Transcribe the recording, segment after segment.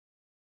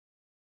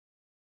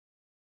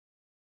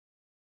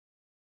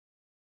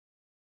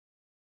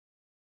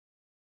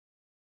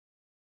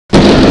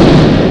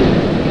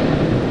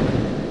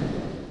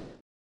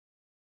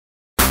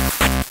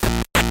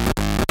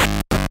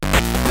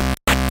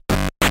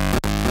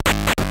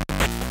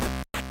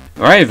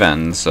Alright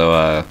then,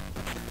 so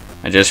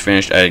I just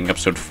finished editing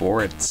episode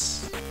 4.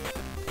 It's...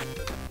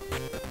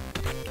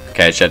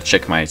 Okay, I just had to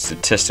check my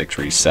statistics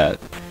reset.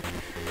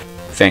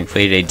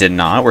 Thankfully they did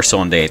not. We're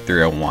still on day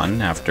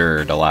 301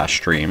 after the last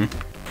stream.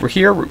 We're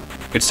here.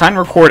 It's time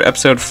to record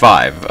episode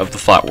 5 of the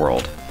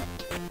Flatworld.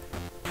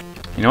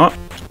 You know what?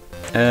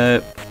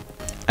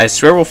 I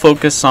swear we'll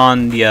focus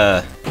on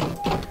the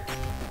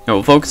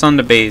we'll focus on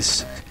the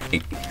base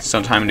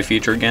sometime in the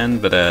future again,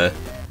 but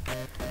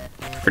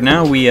for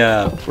now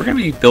we're gonna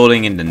be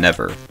building in the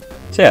Nether.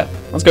 So yeah,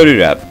 let's go do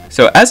that.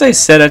 So as I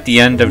said at the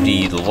end of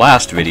the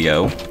last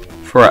video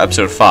for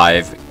episode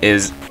 5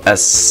 is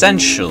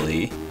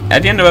essentially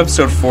at the end of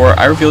episode 4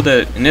 I revealed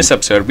that in this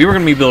episode we were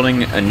gonna be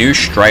building a new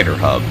Strider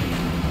Hub.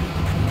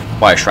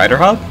 Why Strider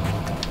Hub?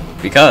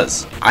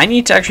 Because I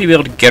need to actually be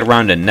able to get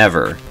around the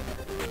Nether.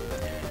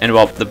 And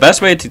well, the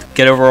best way to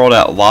get over all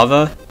that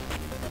lava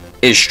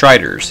is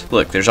Striders.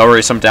 Look, there's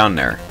already some down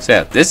there. So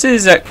yeah, this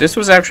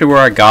was actually where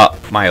I got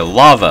my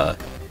lava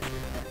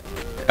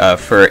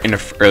in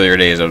the earlier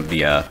days of the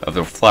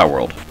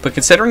Flatworld. But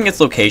considering its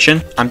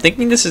location, I'm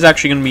thinking this is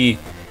actually going to be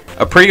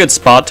a pretty good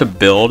spot to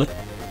build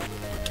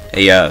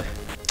a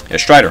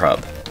Strider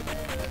Hub.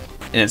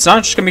 And it's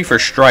not just going to be for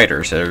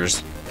Striders.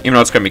 Even though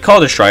it's going to be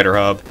called a Strider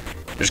Hub,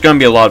 there's going to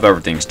be a lot of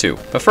other things too.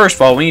 But first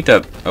of all, we need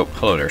to... Oh,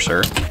 hello there,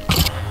 sir.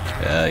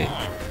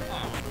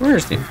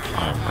 Where's the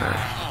armor?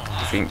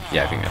 I think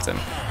that's him.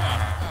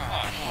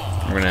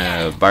 We're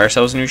gonna buy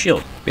ourselves a new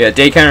shield. Yeah,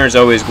 day counter is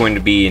always going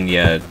to be in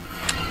the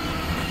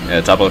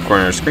top of the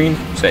corner of the screen,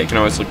 so you can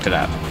always look to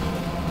that.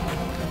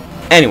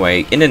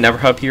 Anyway, in the Nether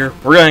Hub here,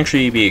 we're gonna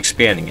actually be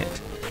expanding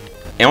it.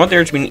 And I want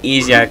there to be an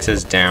easy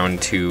access down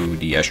to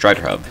the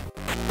Strider Hub.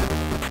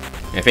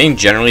 And I think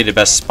generally the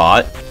best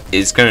spot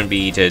is gonna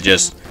be to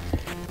just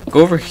go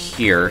over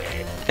here.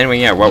 Anyway,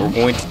 yeah, what we're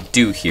going to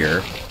do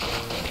here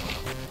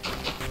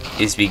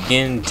is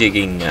begin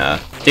digging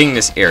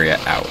this area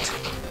out.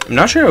 I'm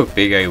not sure how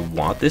big I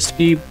want this to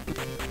be,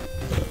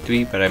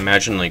 but I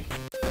imagine like,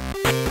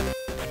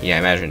 yeah, I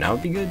imagine that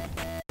would be good.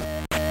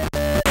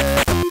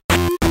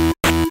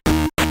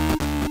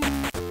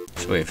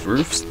 So if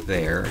roof's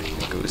there,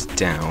 it goes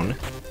down.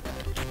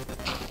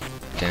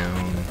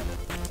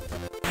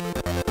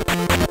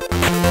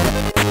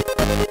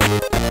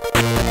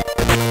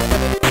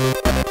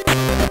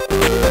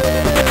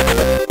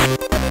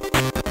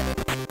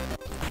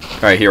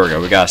 Alright, here we go.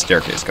 We got a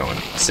staircase going.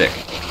 Sick.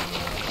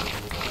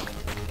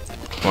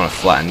 I want to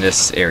flatten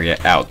this area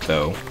out,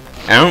 though.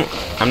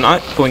 I'm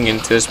not going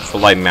into this with a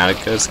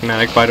Lightmatica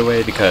schematic, by the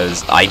way,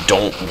 because I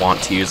don't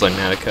want to use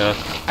Lightmatica.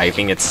 I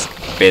think it's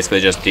basically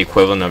just the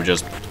equivalent of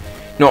just...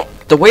 No,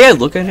 the way I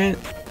look at it,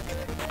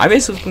 I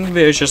basically think of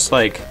it as just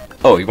like,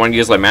 oh, you want to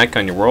use Lightmatica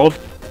on your world?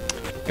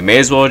 You may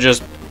as well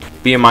just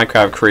be a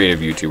Minecraft creative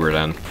YouTuber,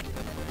 then.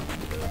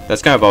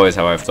 That's kind of always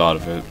how I've thought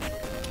of it.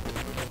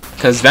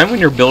 Because then when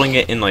you're building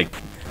it in, like,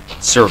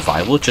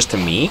 survival, just to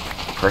me,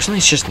 personally,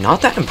 it's just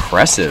not that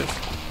impressive.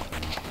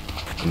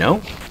 You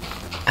know?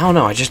 I don't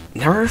know, I just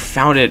never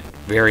found it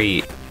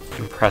very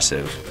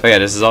impressive. But yeah,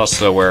 this is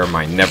also where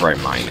my netherite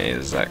mine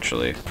is,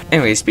 actually.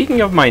 Anyway,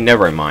 speaking of my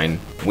netherite mine,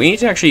 we need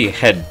to actually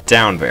head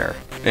down there.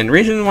 And the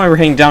reason why we're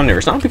heading down there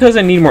is not because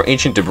I need more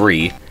ancient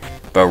debris,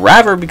 but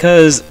rather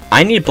because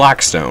I need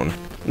blackstone.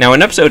 Now,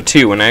 in episode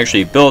 2, when I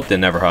actually built the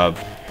Nether Hub,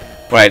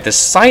 what I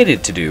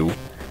decided to do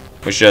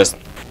was just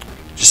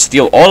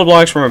steal all the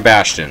blocks from a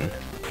bastion.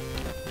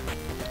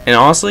 And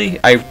honestly,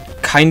 I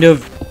kind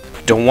of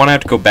don't want to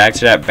have to go back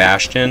to that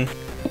bastion.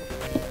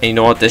 And you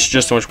know what? This is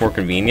just so much more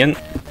convenient.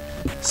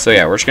 So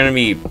yeah, we're just going to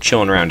be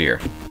chilling around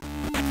here.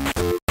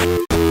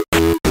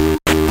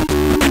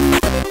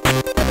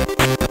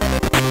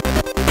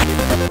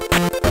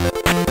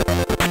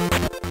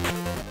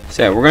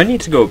 So yeah, we're going to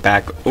need to go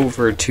back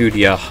over to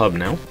the hub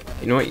now.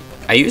 You know what?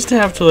 I used to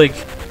have to like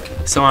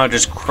somehow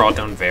just crawl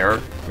down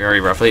there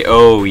very roughly.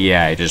 Oh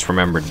yeah, I just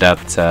remembered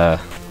that.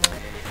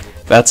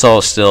 That's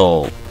all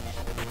still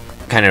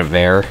kind of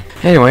there.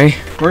 Anyway,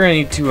 we're gonna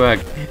need to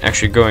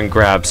actually go and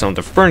grab some of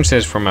the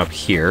furnaces from up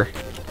here,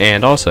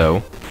 and also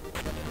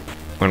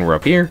when we're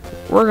up here,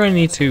 we're gonna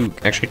need to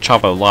actually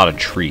chop a lot of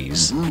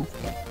trees. And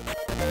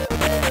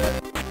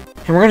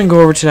we're gonna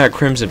go over to that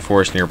Crimson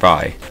Forest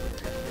nearby,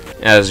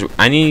 as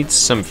I need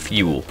some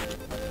fuel.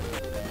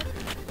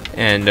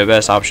 And the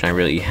best option I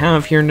really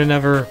have here in the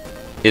Nether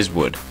is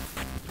wood.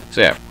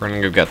 So yeah, we're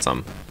gonna go get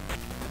some.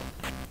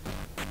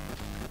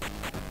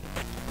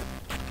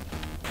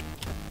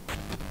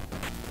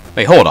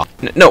 Wait, hold on.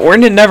 No, we're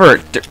in the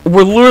Nether.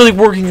 We're literally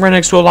working right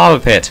next to a lava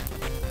pit.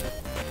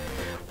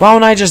 Why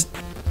don't I just...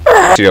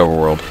 to the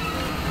overworld.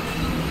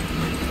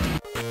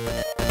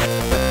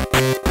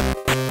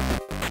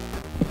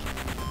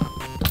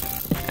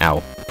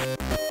 Ow.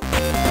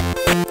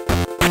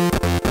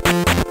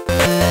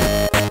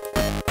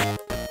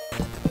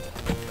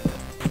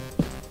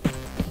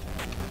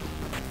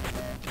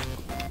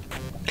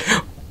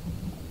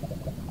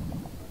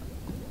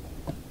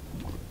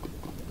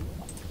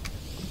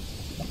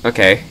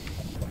 Okay.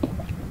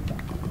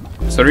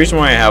 So the reason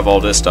why I have all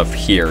this stuff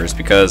here is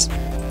because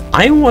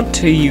I want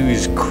to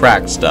use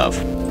cracked stuff,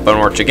 but in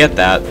order to get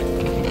that,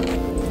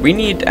 we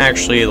need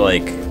actually,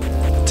 like,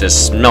 to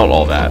smelt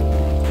all that.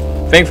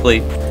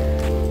 Thankfully,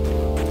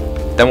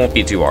 that won't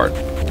be too hard.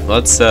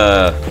 Let's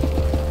start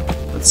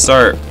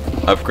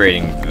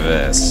upgrading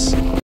this.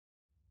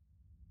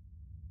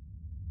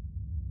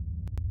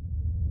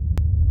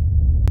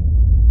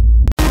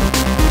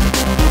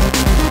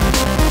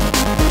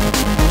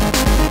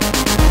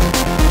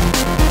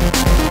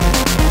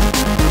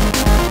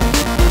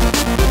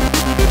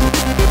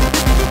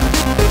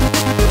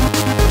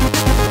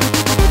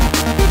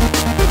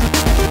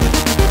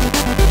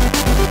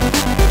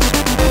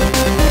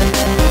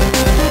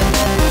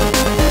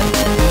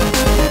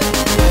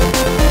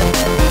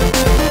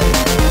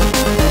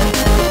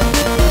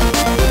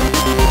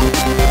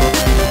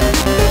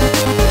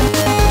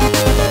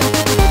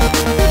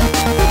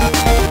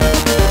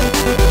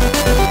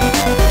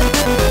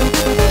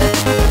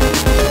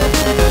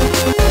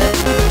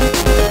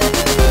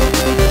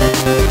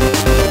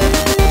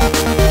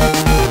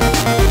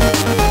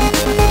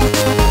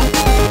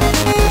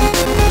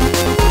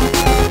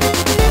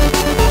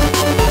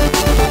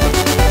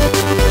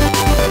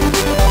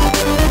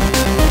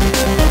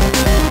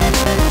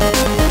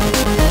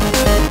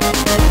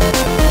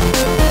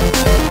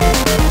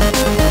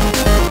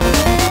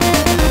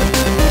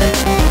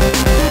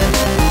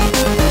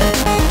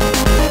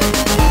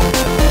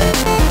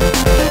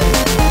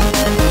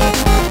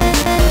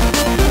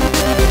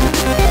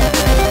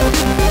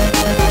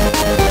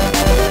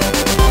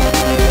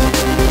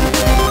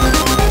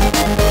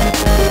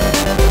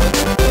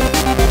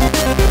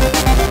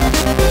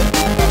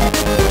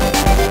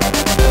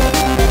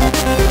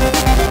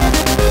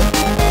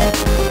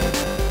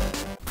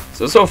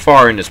 So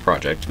far in this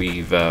project,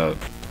 we've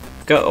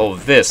got all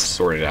this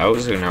sorted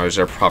out, so now is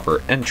our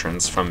proper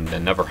entrance from the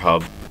Nether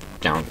Hub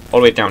down all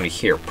the way down to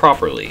here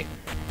properly.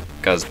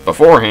 Because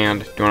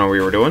beforehand, do you know what we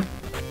were doing?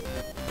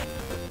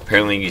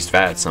 Apparently used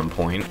that at some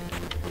point.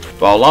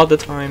 But a lot of the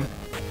time,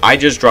 I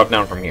just dropped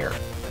down from here.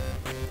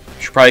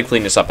 Should probably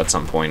clean this up at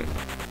some point.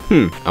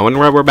 I wonder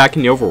why we're back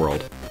in the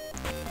overworld.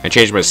 I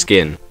changed my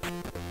skin.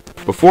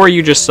 Before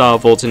you just saw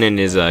Voltan in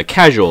his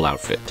casual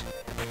outfit.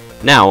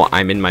 Now,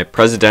 I'm in my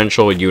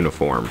presidential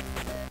uniform.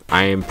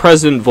 I am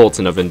President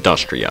Voltan of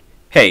Industria.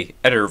 Hey,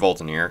 Editor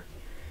Voltan here.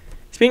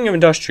 Speaking of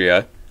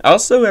Industria, I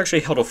also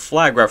actually held a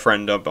flag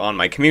referendum on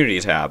my community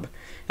tab,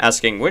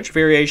 asking which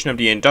variation of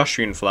the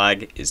Industrian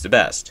flag is the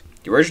best.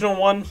 The original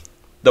one,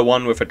 the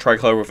one with a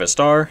tricolor with a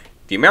star,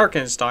 the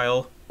American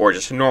style, or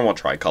just a normal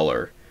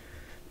tricolor.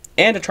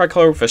 And a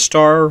tricolor with a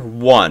star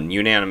won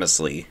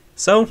unanimously.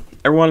 So,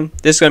 everyone,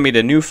 this is going to be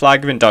the new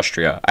flag of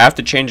Industria. I have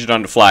to change it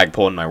on the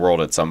flagpole in my world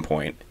at some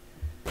point.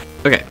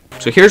 Okay,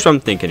 so here's what I'm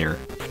thinking here.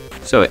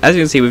 So, as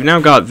you can see, we've now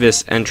got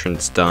this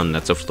entrance done.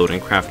 That's a floating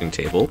crafting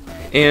table.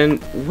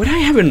 And what I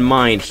have in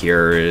mind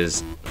here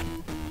is,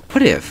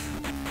 what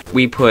if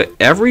we put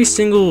every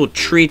single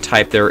tree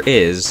type there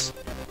is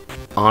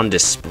on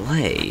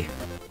display?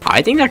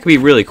 I think that could be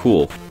really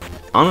cool.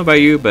 I don't know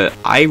about you, but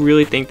I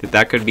really think that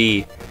that could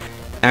be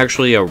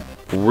actually a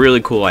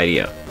really cool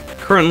idea.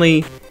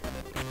 Currently,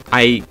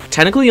 I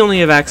technically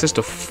only have access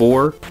to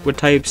 4 wood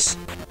types.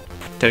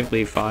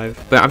 Technically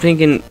 5. But I'm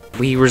thinking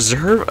we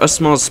reserve a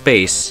small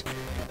space,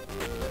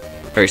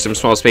 or some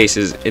small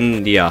spaces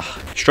in the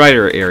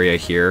Strider area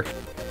here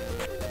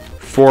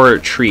for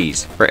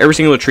trees, for every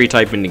single tree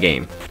type in the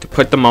game, to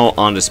put them all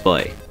on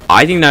display.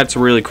 I think that's a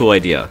really cool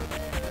idea.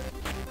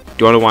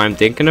 Do you know why I'm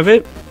thinking of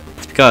it?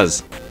 It's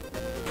because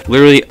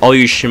literally all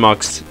you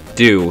schmucks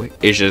do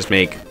is just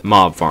make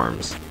mob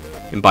farms.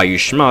 And by you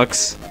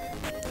schmucks,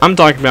 I'm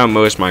talking about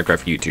most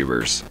Minecraft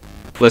YouTubers.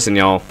 Listen,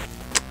 y'all.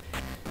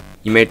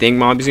 You may think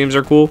mob museums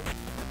are cool,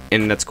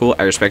 and that's cool,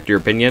 I respect your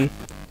opinion,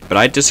 but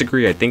I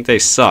disagree, I think they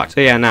suck.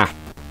 So yeah, nah.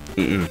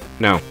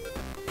 No.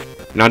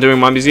 We're not doing a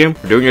mob museum,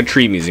 we're doing a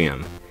tree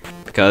museum.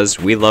 Because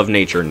we love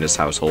nature in this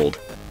household.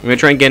 I'm gonna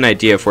try and get an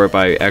idea for it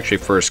by actually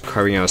first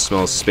carving out a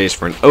small space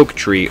for an oak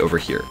tree over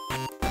here.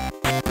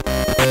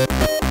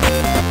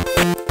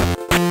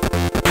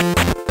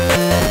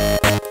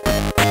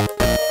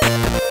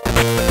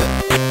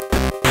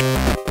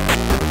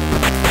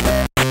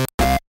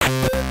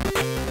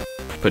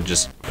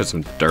 Put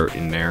some dirt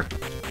in there.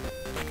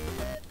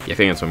 Yeah, I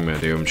think that's what I'm gonna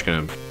do. I'm just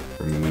gonna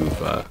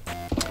remove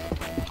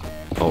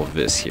all of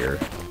this here.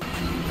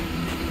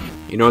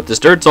 You know what? This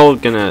dirt's all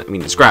gonna,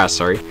 this grass,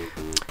 sorry.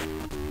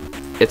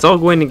 It's all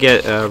going to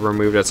get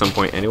removed at some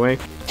point anyway.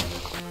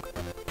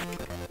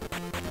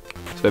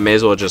 So I may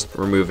as well just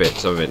remove it,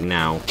 some of it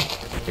now.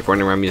 If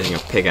we're I'm using a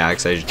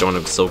pickaxe, I just don't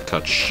have a silk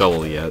touch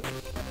shovel yet.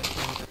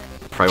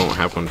 Probably won't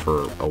have one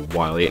for a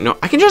while yet. No,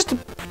 I can just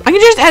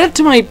add it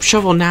to my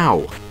shovel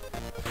now.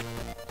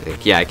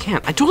 Like, yeah, I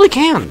can. I totally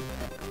can.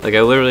 Like,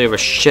 I literally have a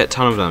shit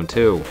ton of them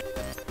too.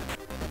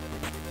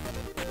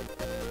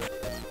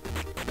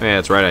 Oh yeah,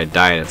 that's right. I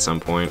died at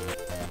some point.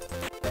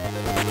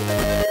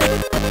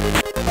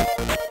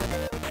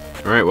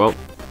 All right, well.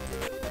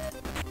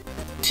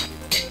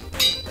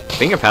 I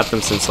think I've had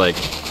them since like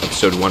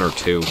episode 1 or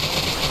 2.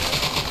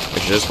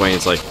 Which is just why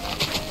it's like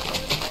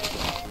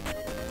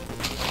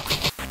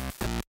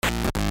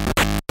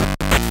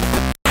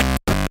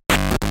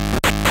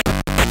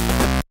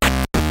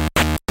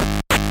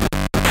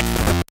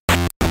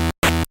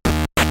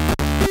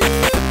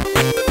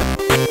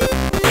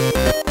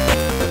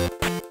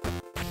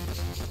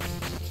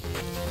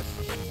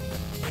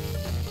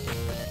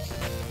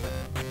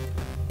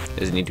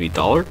it need to be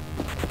taller?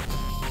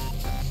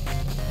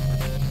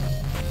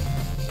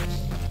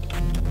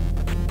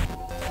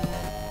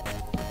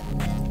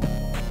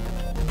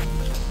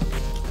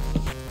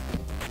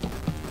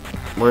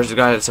 Where's the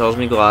guy that sells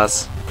me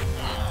glass?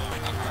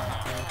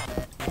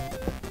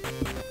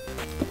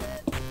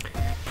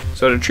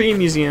 So the tree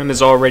museum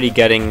is already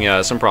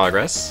getting some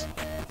progress.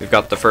 We've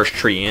got the first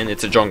tree in.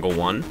 It's a jungle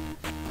one.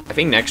 I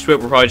think next to it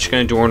we're probably just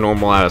going to do our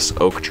normal ass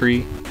oak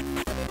tree.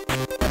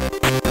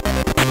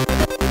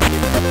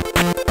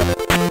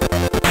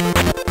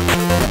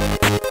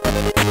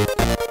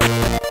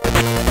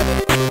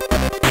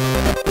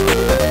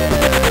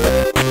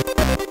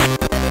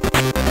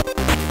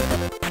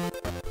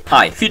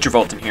 Hi, Future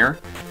Voltan here.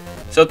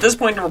 So at this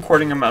point in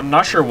recording, I'm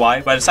not sure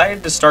why, but I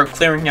decided to start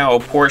clearing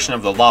out a portion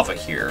of the lava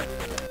here.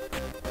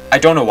 I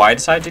don't know why I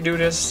decided to do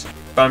this,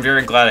 but I'm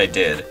very glad I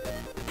did.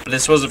 But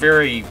this was a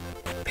very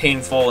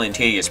painful and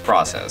tedious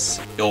process.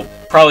 You'll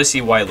probably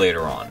see why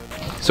later on.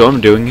 So what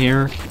I'm doing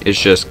here is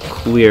just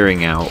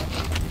clearing out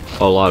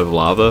a lot of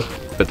lava,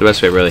 but the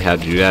best way I really had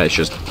to do that is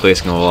just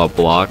placing a lot of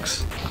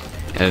blocks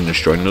and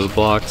destroying those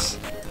blocks.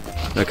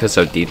 Because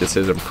how deep this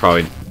is, I'm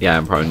probably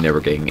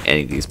never getting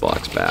any of these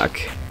blocks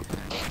back.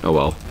 Oh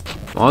well.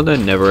 All that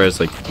never has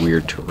like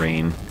weird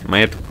terrain. I might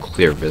have to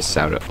clear this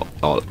out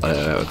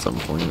at some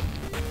point.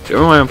 So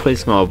every time I'm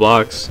placing all the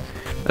blocks,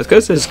 that's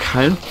because this is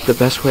kind of the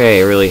best way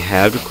I really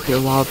have to clear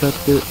lava at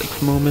the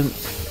moment.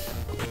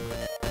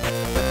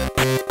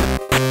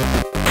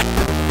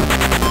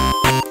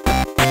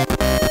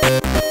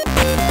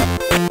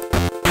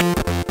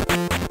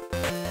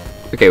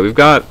 Okay, we've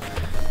got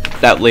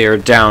that layer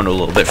down a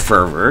little bit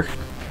further.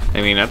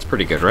 I mean, that's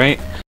pretty good, right?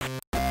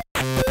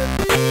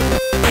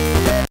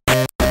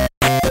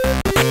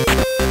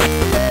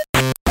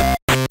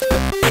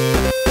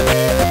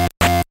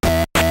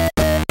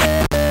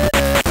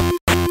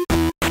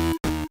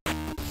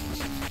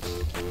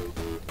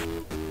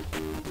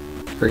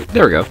 Great,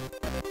 there we go.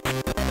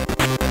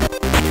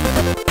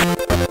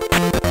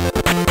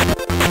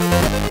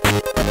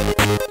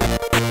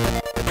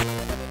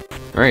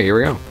 Alright, here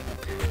we go.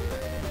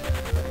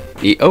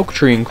 The oak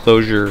tree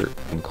enclosure,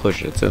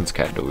 it sounds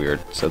kind of weird,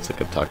 sounds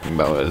like I'm talking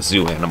about a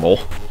zoo animal,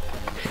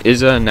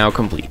 is now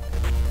complete.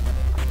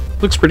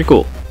 Looks pretty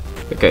cool.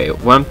 Okay,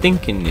 what I'm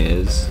thinking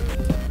is,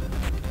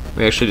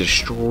 we actually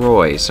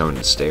destroy some of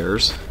the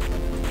stairs.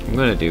 What I'm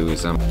gonna do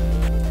is,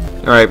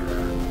 alright,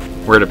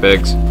 where are the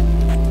pigs?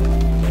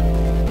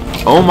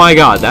 Oh my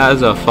god, that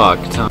is a fuck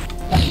ton.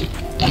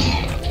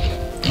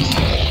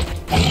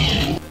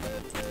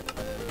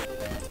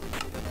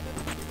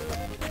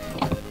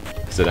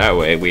 So that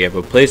way we have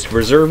a place to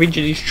preserve each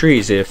of these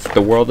trees if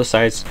the world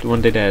decides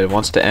one day that it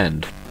wants to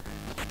end.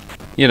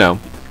 You know,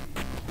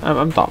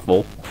 I'm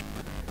thoughtful.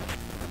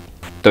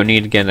 Don't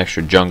need to get an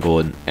extra jungle,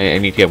 and I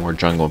need to get more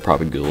jungle and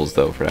probably ghouls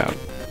though for that.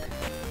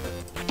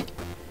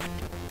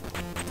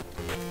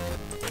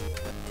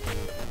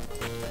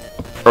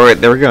 Alright,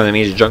 there we go. That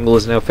means the jungle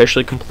is now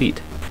officially complete.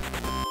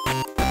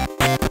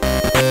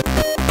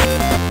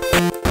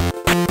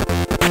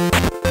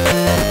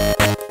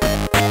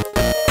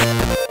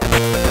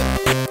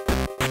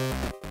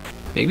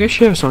 Maybe I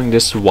should have something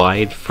this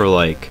wide for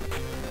like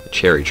a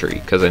cherry tree,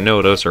 because I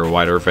know those are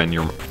wider than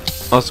your.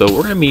 Also,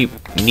 we're gonna be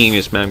needing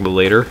this magma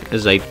later,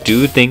 as I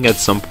do think at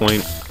some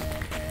point,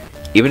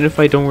 even if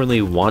I don't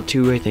really want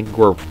to, I think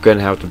we're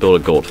gonna have to build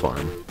a gold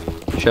farm.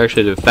 Which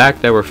actually, the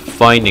fact that we're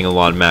finding a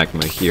lot of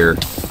magma here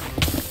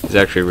is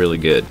actually really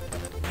good.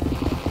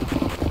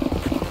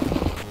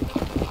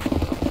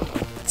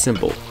 It's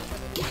simple.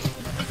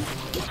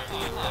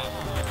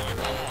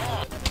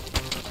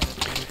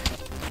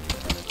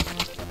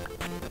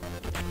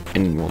 I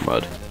need more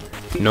mud.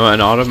 No,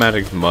 an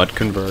automatic mud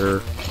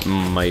converter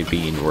might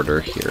be in order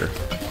here.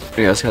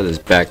 Yeah, let's have this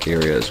back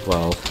area as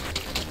well.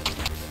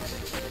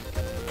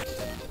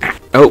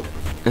 Oh,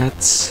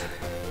 that's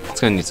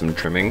gonna need some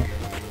trimming.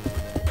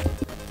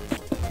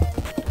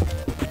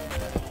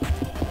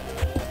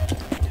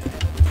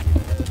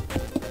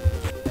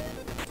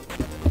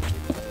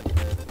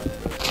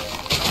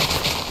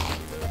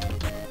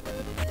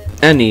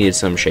 And needed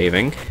some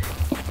shaving.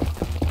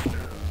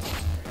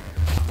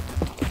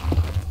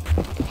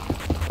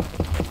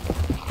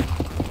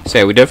 So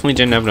yeah, we definitely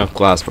didn't have enough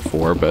glass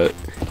before, but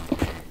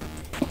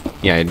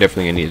yeah, I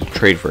definitely need to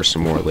trade for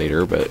some more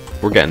later, but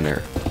we're getting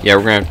there. Yeah,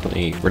 we're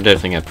definitely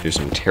gonna have to do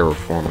some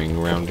terraforming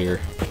around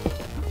here.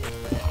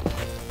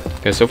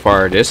 Okay, so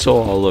far this will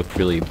all look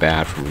really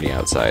bad from the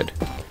outside.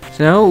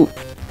 So now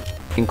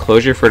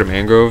enclosure for the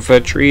mangrove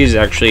tree is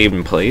actually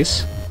in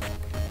place.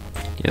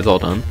 Yeah, it's all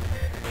done.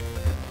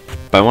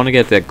 But I want to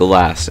get that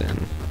glass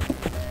in.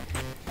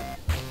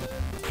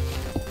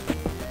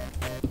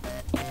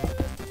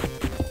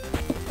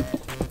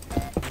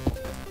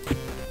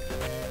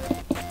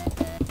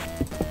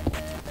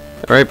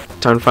 Alright,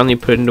 time to finally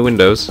put it into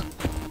Windows.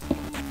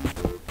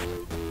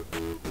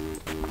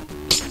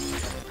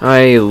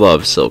 I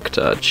love Silk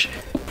Touch.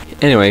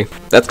 Anyway,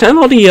 that's kind of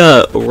all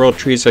the world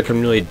trees I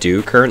can really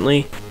do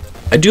currently.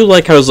 I do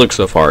like how this looks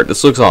so far.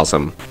 This looks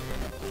awesome.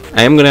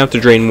 I am gonna have to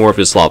drain more of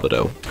this lava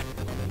though.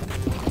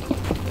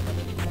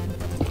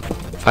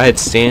 If I had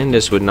sand,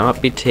 this would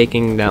not be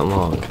taking that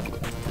long.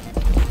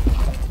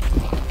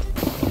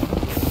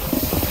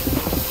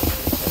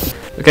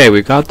 Okay,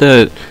 we got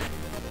the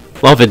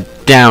lava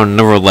down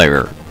another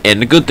layer.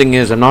 And the good thing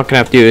is I'm not gonna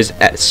have to use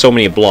so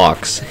many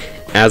blocks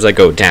as I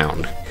go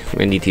down. I'm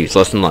gonna need to use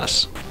less and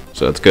less.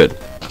 So that's good.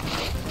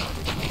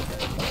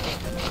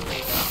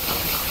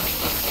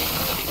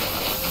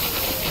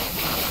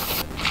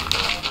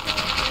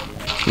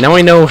 Now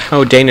I know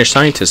how Danish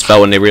scientists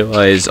felt when they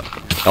realized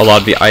a lot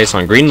of the ice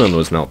on Greenland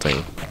was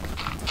melting.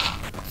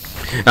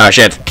 Ah,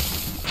 shit.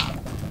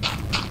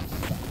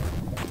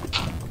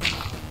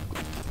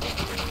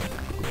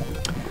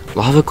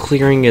 Lava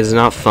clearing is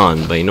not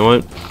fun, but you know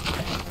what?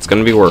 It's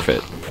gonna be worth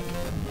it.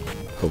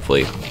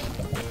 Hopefully.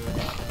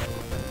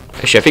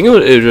 Actually, I think it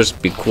would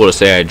just be cool to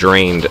say I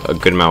drained a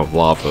good amount of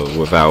lava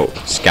without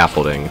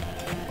scaffolding.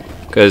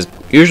 Because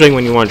usually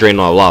when you want to drain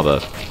a lot of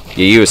lava,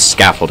 you use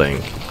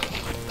scaffolding.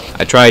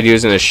 I tried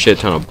using a shit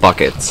ton of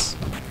buckets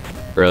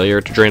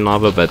earlier to drain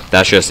lava, but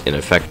that's just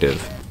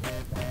ineffective.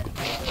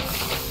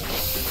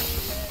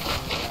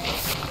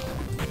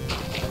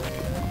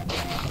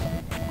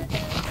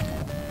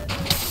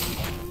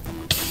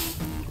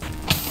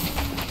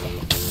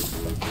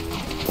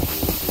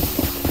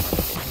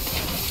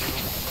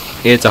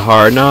 It's a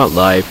hard not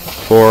life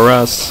for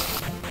us.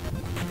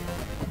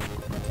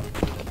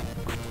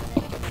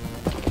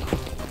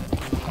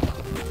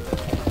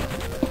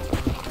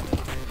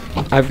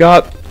 I've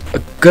got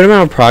a good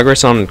amount of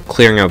progress on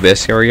clearing out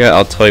this area.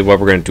 I'll tell you what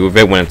we're going to do with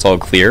it when it's all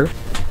clear.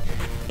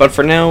 But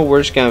for now,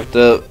 we're just going to have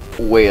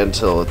to wait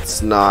until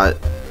it's not,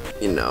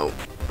 you know,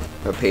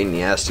 a pain in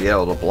the ass to get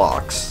all the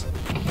blocks.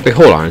 Wait,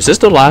 hold on. Is this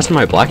the last of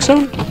my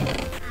blackstone?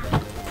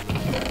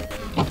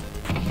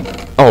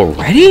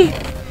 Already?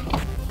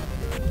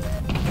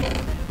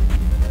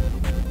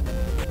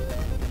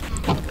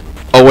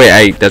 Oh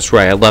wait, that's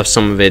right. I left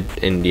some of it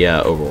in the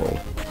overworld.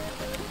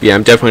 Yeah,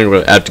 I'm definitely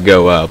going to have to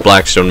go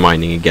blackstone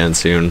mining again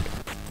soon.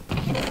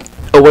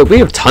 Oh wait, we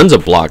have tons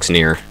of blocks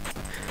near.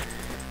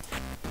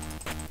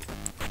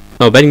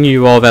 Oh, betting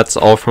you all that's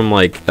all from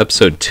like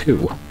episode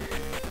 2.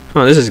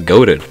 Oh, this is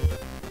goated.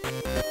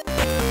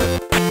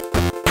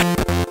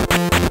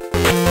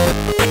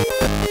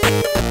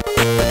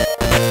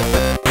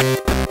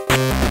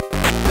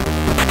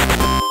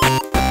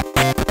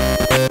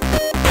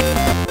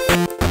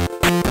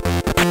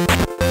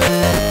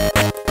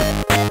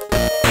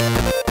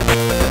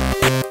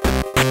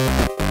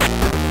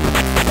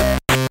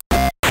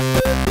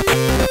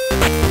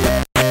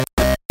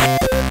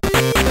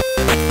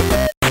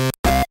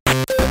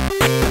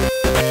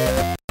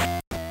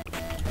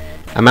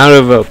 I'm out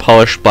of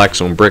polished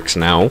blackstone bricks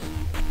now.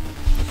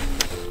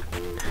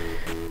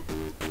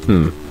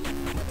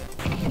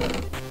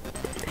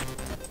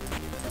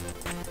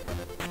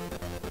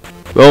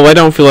 Well, I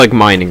don't feel like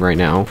mining right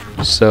now,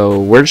 so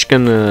we're just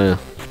gonna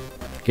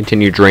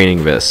continue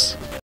draining this.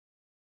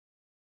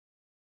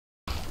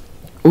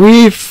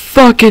 We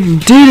fucking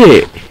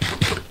did it!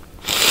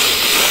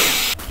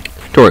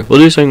 Don't worry, we'll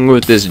do something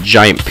with this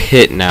giant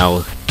pit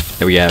now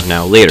that we have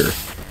now later.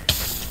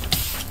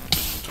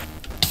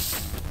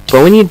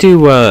 But we need to,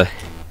 you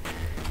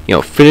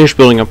know, finish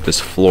building up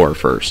this floor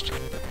first.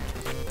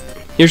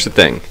 Here's the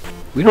thing.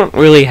 We don't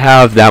really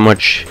have that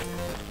much,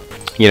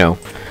 you know,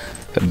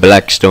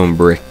 blackstone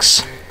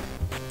bricks.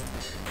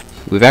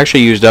 We've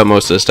actually used up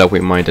most of the stuff we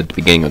mined at the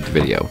beginning of the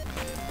video.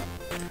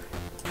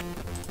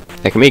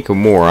 I can make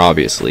more,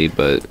 obviously,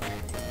 but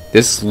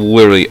this is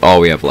literally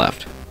all we have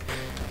left.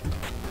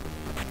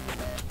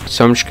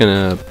 So I'm just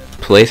gonna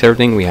place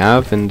everything we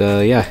have, and,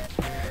 yeah.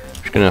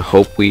 Just gonna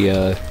hope we,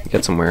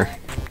 get somewhere.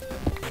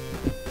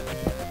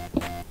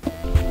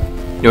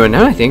 You know,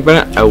 now I think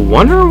about it, I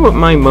wonder what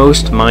my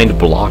most mined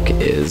block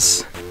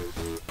is.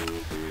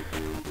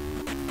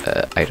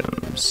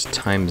 Items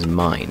times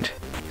mined.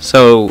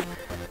 So,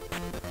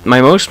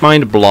 my most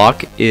mined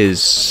block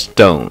is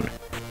stone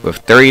with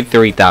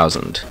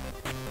 33,000.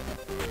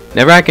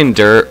 Netherrack and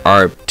dirt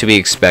are to be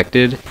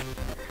expected.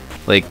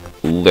 Like,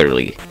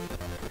 literally.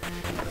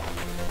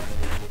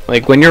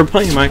 Like, when you're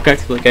playing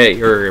Minecraft, you look at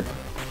your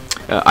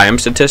item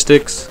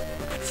statistics.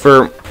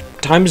 For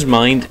times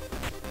mined,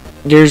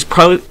 there's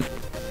probably...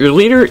 Your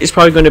leader is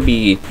probably going to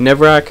be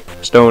Netherrack,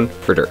 stone,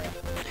 or dirt.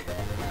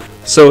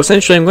 So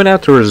essentially I'm going to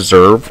have to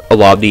reserve a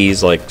lot of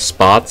these like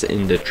spots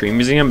in the tree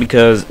museum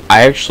because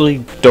I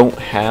actually don't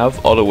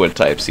have all the wood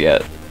types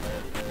yet.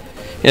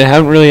 And I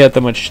haven't really had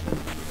that much...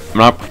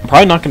 I'm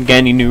probably not going to get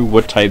any new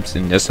wood types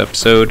in this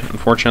episode,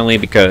 unfortunately,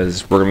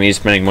 because we're going to be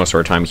spending most of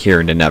our time here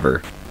in the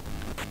Nether.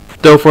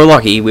 Though if we're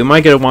lucky, we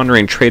might get a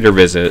wandering trader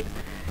visit,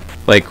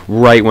 like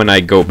right when I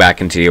go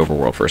back into the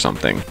overworld for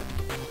something.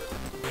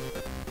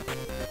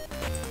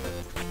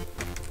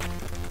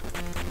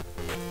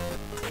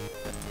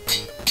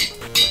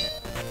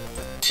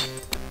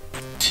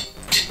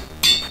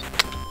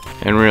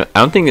 And I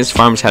don't think this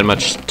farm's had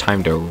much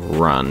time to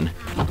run.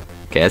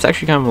 Okay, that's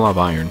actually kind of a lot of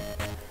iron.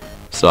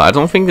 So I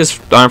don't think this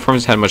iron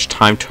farm's had much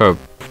time to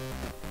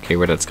Okay,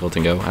 where'd that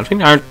skeleton go? I don't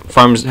think our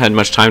farms had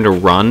much time to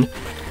run,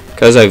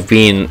 because I've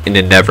been in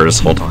the Nether this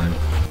whole time.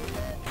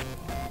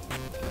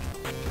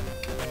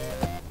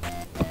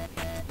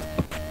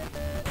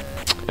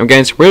 I'm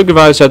getting some real good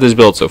vibes out of this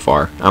build so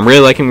far. I'm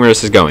really liking where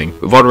this is going.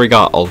 We've already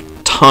got a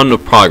ton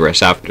of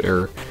progress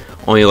after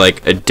only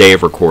like a day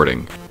of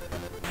recording.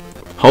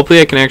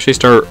 Hopefully I can actually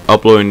start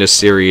uploading this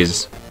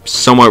series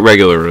somewhat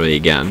regularly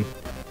again.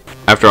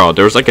 After all,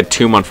 there was like a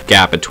 2-month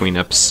gap between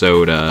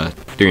episode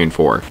 3 and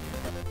 4.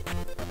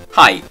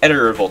 Hi,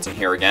 Editor Voltan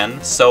here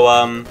again. So,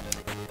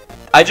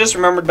 I just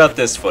remembered about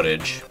this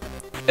footage.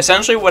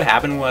 Essentially what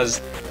happened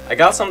was, I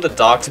got some of the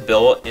docks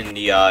built in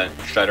the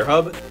Nether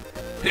Hub.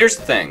 But here's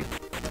the thing.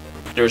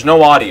 There's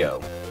no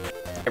audio.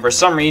 And for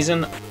some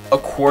reason, a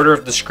quarter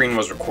of the screen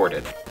was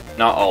recorded.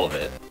 Not all of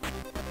it.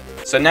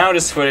 So now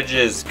this footage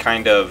is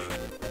kind of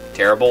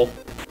terrible.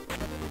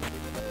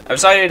 I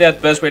decided that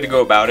the best way to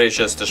go about it is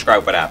just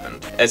describe what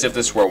happened, as if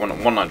this were a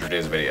 100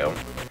 days video.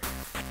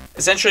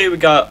 Essentially, we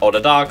got all the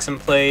docks in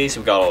place,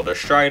 we got all the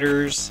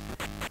striders.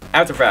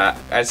 After that,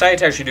 I decided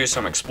to actually do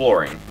some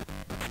exploring.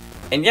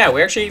 And yeah,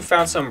 we actually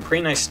found some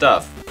pretty nice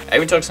stuff. I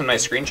even took some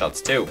nice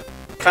screenshots too.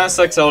 Kinda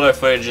sucks all that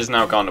footage is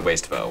now gone to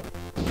waste though.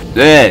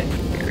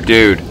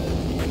 Dude.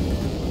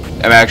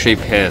 I'm actually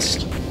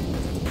pissed.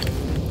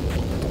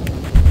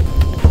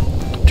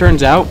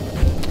 Turns out,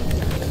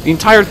 the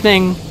entire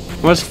thing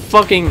was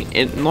fucking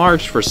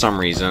enlarged for some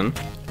reason.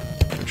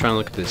 I'm trying to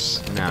look at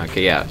this now.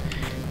 Okay, yeah.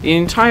 The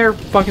entire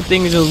fucking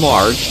thing is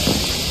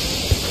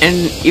enlarged.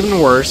 And even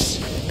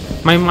worse,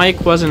 my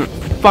mic wasn't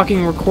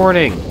fucking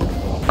recording.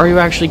 Are you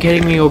actually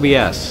kidding me,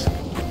 OBS?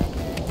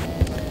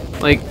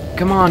 Like,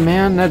 come on,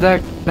 man.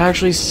 That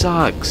actually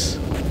sucks.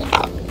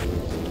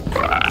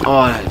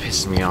 Oh, that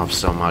pisses me off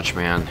so much,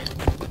 man.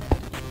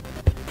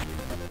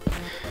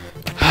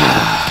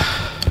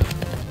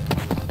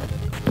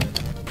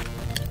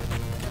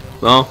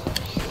 Well,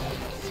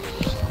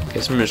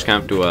 guess I'm just gonna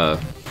have to,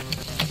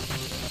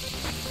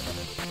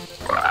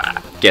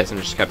 guess I'm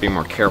just gonna be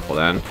more careful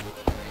then.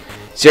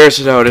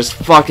 Seriously though, this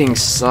fucking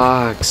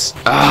sucks.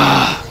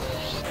 Ah.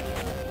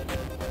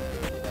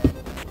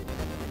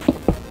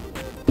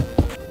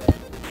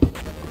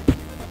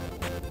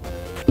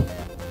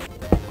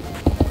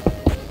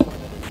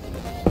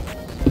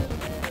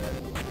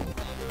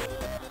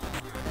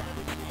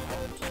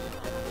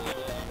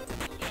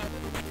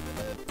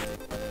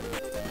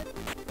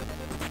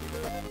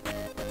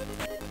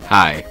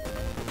 Hi.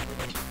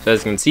 So as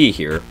you can see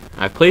here,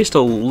 I've placed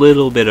a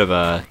little bit of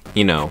a,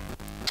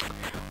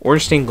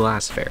 orange stained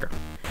glass there.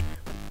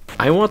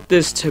 I want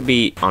this to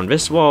be on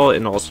this wall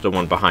and also the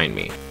one behind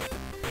me.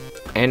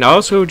 And I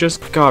also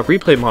just got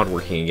replay mod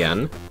working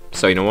again.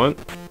 So you know what?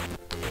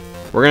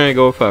 We're gonna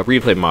go with a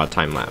replay mod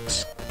time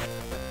lapse.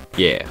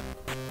 Yeah.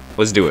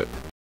 Let's do it.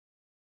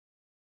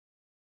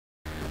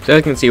 So as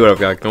you can see what I've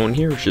got going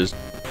here, which is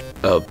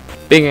a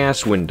big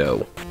ass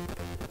window.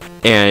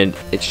 And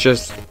it's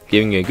just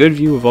giving a good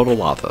view of all the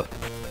lava.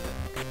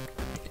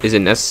 Is it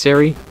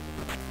necessary?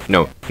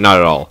 No, not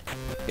at all.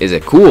 Is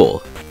it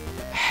cool?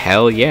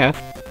 Hell yeah.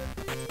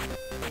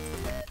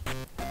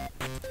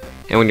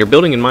 And when you're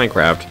building in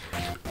Minecraft,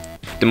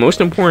 the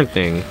most important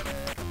thing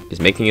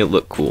is making it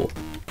look cool.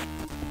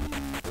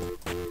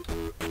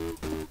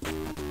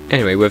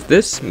 Anyway, with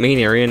this main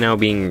area now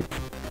being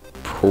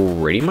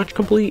pretty much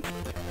complete,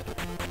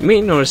 you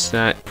may notice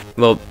that,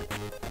 well,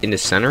 in the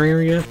center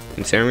area,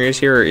 in some areas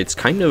here, it's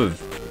kind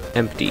of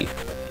empty.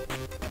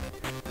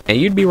 And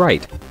you'd be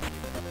right.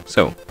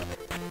 So,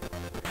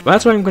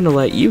 that's why I'm going to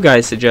let you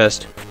guys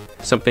suggest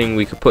something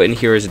we could put in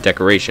here as a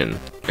decoration.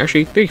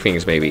 Actually, 3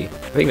 things maybe. I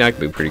think that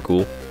could be pretty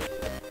cool.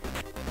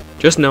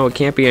 Just know it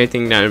can't be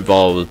anything that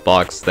involves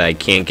blocks that I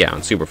can't get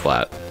on super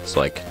flat. It's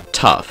like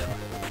tough.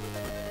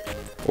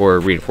 Or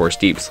reinforced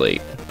deep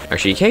slate.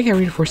 Actually, you can't get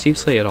reinforced deep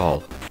slate at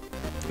all.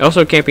 It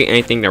also can't be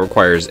anything that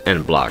requires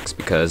end blocks,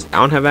 because I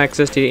don't have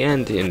access to the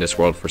end in this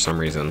world for some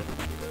reason.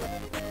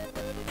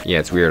 Yeah,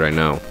 it's weird, I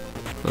know.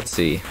 Let's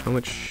see, how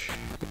much...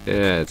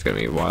 it's gonna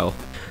be a while.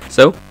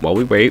 So, while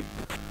we wait,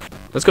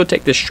 let's go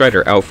take this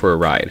strider out for a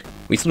ride.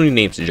 We still need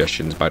name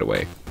suggestions, by the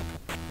way.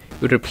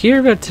 It would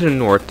appear that to the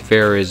north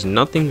there is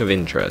nothing of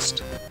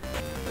interest.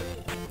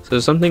 So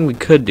something we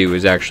could do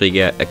is actually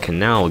get a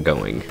canal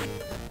going.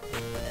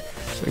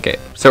 Okay,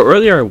 so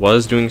earlier I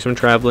was doing some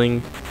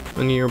traveling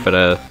on here,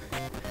 but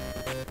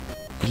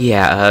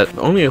yeah,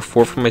 only a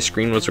 4th of my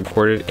screen was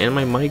recorded, and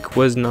my mic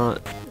was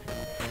not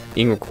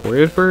being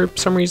recorded for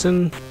some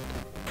reason.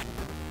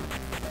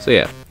 So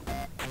yeah,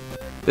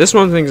 this is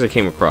one of the things I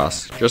came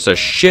across. Just a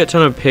shit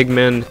ton of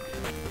pigmen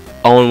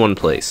all in one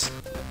place.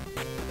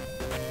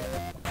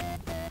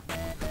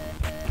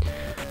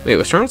 Wait,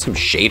 let's turn on some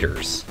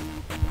shaders.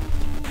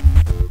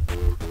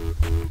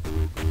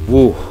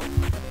 Whoa.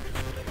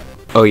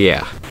 Oh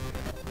yeah.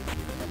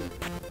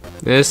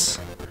 This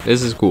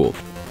is cool.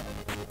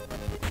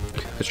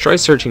 Let's try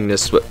searching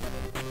this.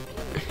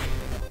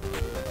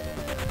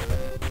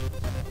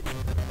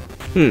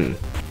 I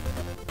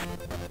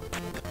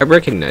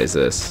recognize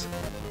this.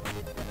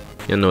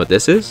 You know what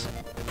this is?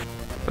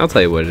 I'll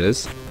tell you what it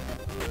is.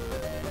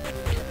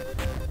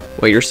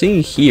 What you're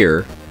seeing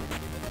here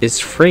is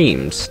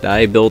frames that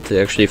I built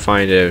to actually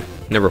find a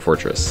Nether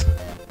fortress.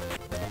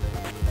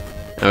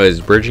 I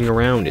was bridging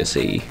around, you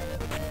see.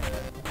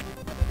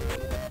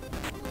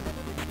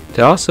 It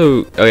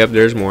also, oh yep,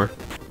 there's more.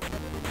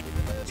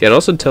 See, it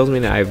also tells me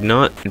that I have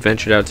not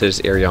adventured out to this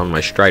area on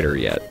my Strider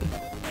yet.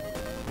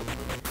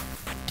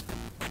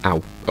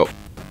 Ow. Oh.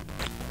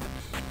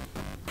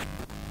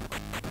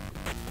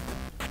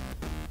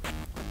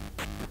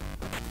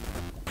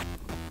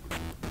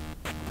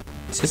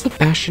 Is this the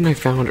bastion I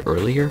found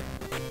earlier?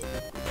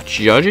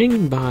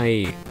 Judging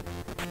by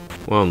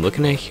what I'm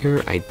looking at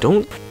here, I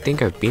don't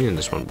think I've been in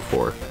this one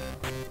before.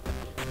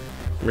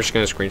 I'm just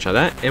gonna screenshot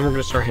that, and we're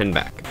gonna start heading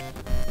back.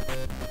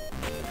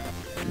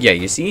 Yeah,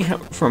 you see how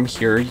from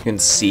here you can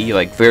see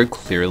like very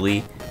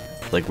clearly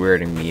like where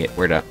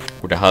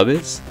the hub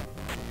is.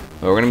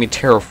 Well, we're gonna be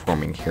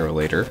terraforming here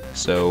later,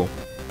 so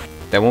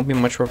that won't be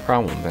much of a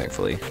problem,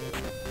 thankfully.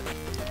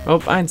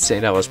 Well, I'd say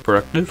that was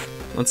productive.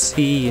 Let's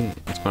see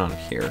what's going on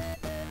here.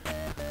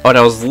 Oh,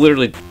 that was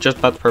literally just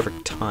about the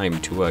perfect time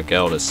to get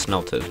all this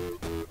smelted.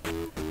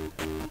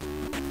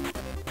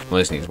 Well,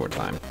 this needs more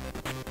time.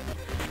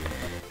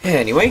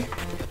 Anyway,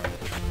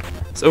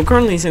 so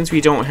currently, since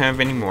we don't have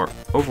any more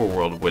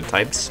overworld wood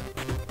types,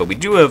 but we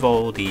do have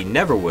all the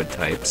nether wood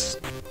types,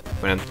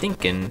 what I'm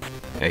thinking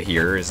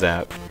here is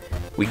that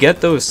we get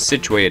those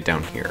situated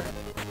down here.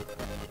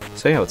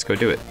 So yeah, let's go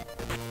do it.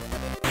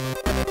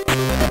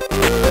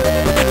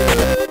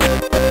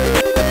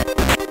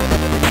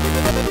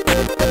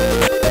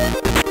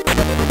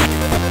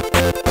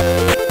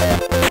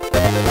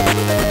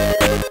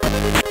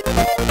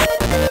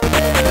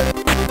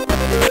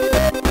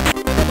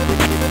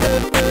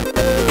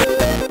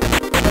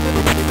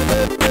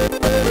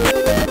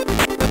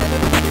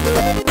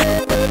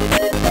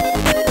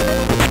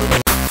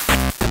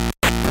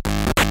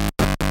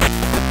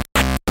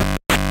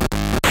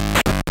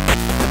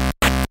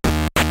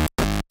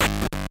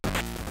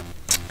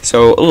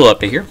 So, a little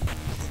update here.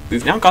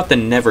 We've now got the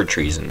Nether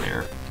trees in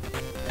there.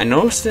 I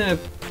noticed that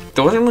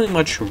there wasn't really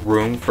much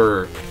room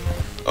for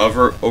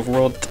other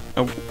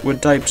overworld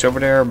wood types over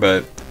there,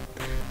 but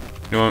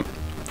you know what?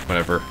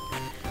 Whatever.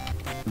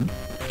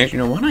 Actually, you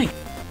know what?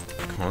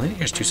 Well, let me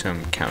just do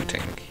some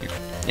counting here.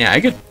 Yeah,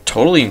 I could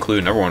totally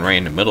include another one right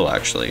in the middle,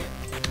 actually.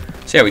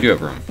 So yeah, we do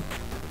have room.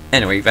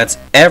 Anyway, that's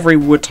every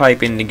wood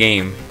type in the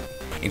game,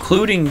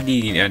 including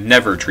the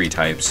Nether tree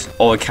types,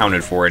 all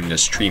accounted for in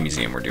this tree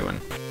museum we're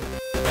doing.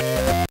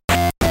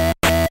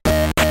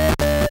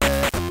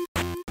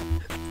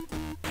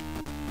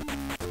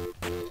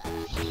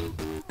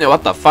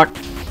 What the fuck?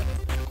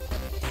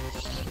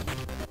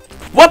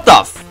 What the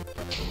f-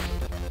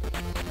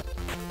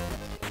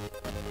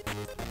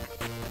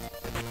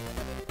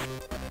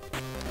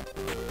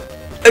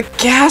 A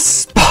gas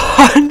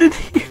spawned in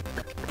here?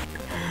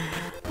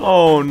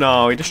 Oh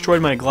no, he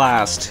destroyed my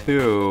glass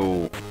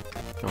too.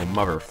 Oh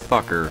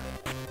motherfucker.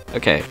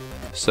 Okay,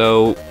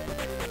 so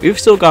we've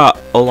still got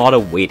a lot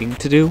of waiting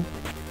to do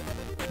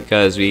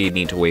because we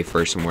need to wait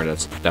for some more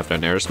that's left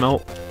on there to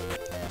smelt.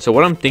 So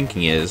what I'm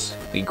thinking is,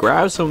 we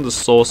grab some of the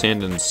soul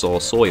sand and soul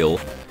soil,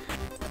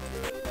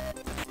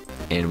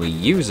 and we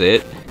use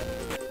it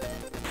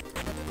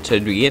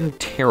to begin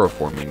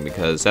terraforming,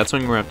 because that's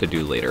something we're going to have to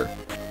do later.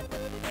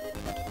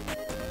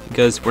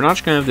 Because we're not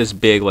just going to have this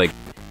big, like,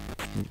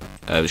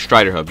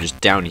 Strider hub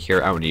just down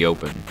here out in the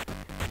open.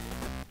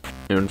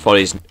 And with all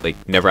these, like,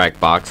 Netherrack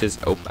boxes,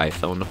 oh, I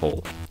fell in the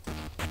hole.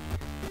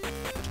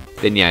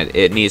 Then yeah,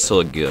 it needs to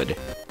look good.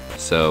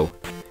 So,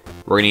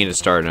 we're going to need to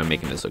start on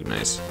making this look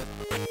nice.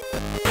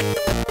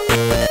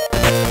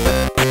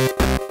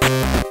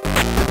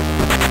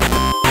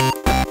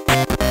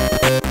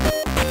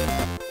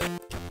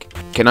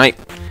 Can I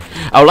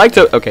would like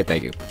to, okay,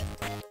 thank you.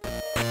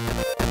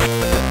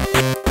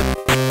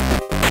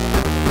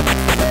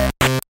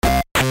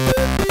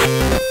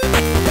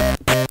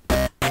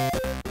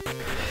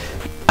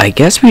 I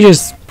guess we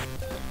just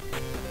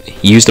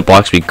use the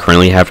blocks we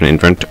currently have in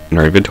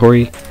our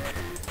inventory.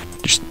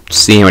 Just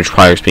see how much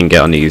progress we can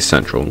get on these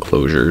central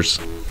enclosures.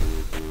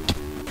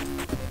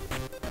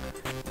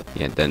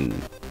 Yeah, then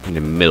in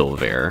the middle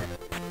there,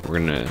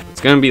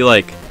 it's gonna be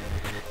like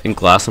in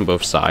glass on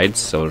both sides,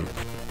 so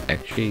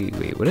actually,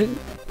 wait, would it?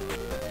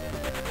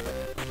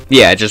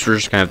 Yeah, we're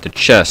just gonna have the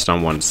chest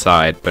on one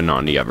side, but not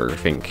on the other. I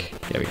think,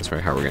 yeah, that's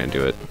probably how we're gonna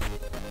do it.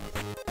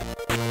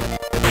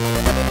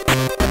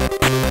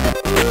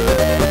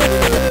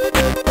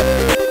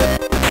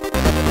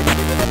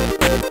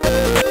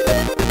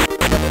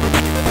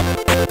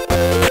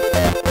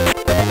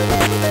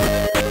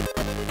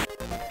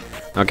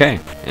 Okay,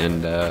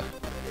 and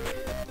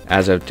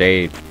as of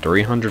day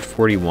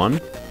 341,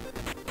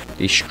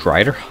 the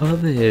Strider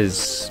Hub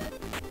is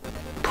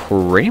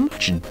pretty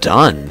much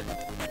done.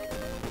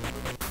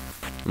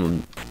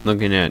 I'm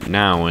looking at it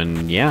now,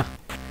 and yeah,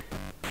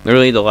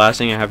 literally the last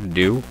thing I have to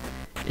do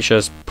is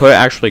just put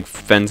actually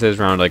fences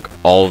around like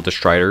all of the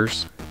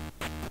Striders.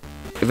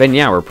 And then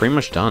yeah, we're pretty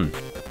much done.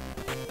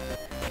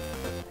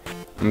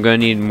 I'm gonna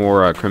need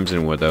more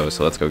crimson wood though,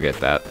 so let's go get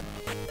that.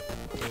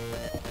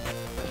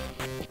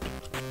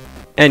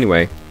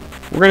 Anyway,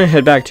 we're gonna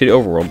head back to the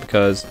overworld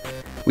because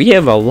we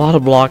have a lot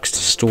of blocks to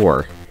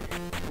store.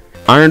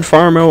 Iron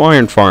farm, oh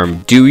iron farm,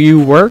 do you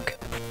work?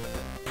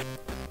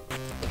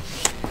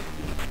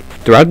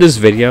 Throughout this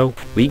video,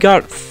 we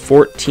got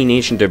 14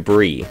 ancient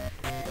debris,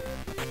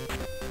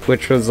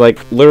 which was like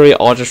literally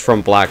all just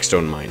from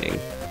blackstone mining.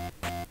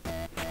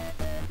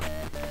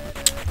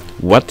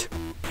 What?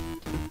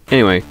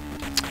 Anyway,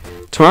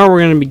 tomorrow we're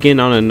going to begin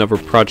on another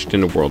project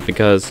in the world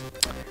because,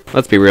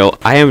 let's be real,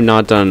 I have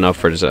not done enough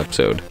for this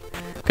episode.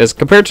 Because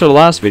compared to the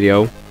last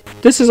video,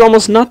 this is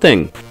almost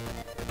nothing.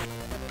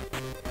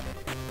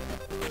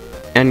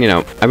 And you know,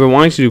 I've been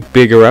wanting to do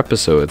bigger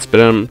episodes, but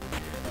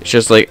it's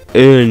just like,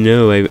 oh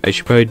no, I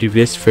should probably do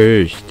this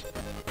first.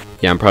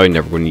 Yeah, I'm probably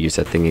never going to use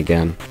that thing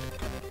again.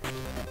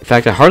 In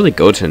fact, I hardly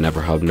go to the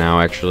Nether Hub now,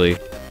 actually.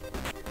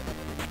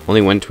 I've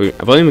only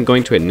been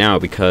going to it now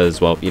because,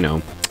 well, you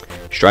know,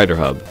 Strider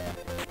Hub.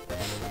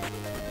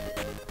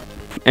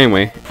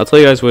 Anyway, I'll tell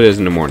you guys what it is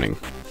in the morning.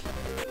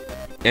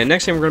 And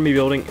next thing we're going to be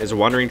building is a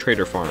wandering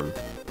trader farm.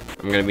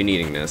 I'm going to be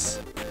needing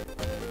this.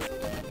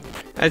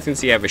 As you can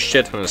see, I have a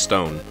shit ton of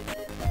stone.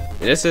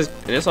 And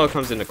this all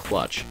comes in a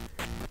clutch.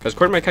 Because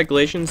according to my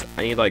calculations,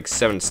 I need like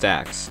 7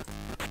 stacks.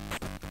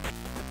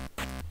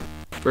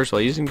 First of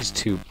all, using these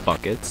 2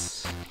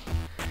 buckets.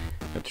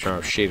 I have to turn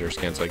off shader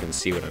scan so I can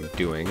see what I'm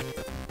doing.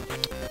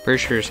 Pretty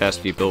sure this has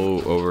to be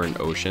built over an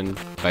ocean.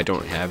 But I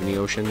don't have any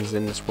oceans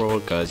in this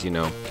world because, you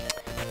know,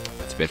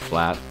 it's a bit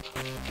flat.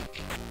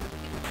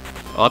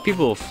 A lot of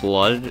people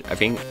flood, I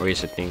think, or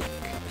is it think?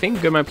 I think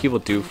a good amount of people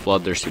do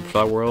flood their super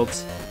flat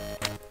worlds.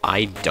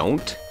 I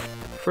don't,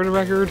 for the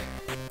record.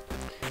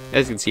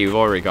 As you can see, we've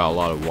already got a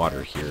lot of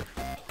water here.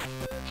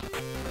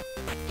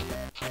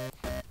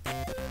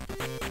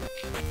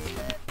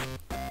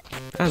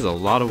 That is a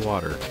lot of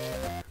water.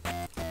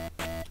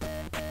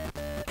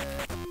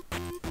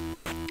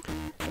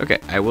 Okay,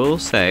 I will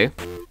say,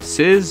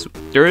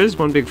 there is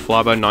one big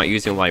flaw about not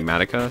using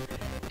Lightmatica,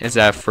 is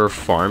that for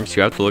farms,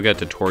 you have to look at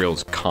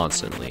tutorials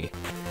constantly.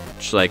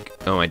 Just like,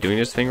 oh, am I doing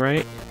this thing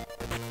right?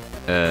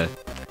 I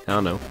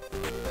don't know.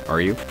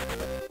 Are you?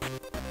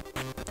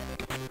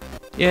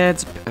 Yeah,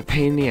 it's a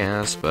pain in the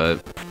ass,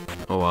 but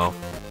oh well.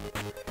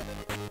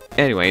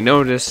 Anyway,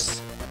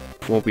 notice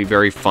won't be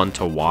very fun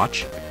to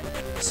watch,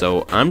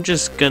 so we're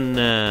just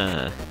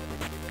gonna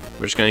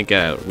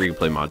get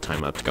replay mod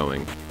time lapse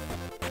going.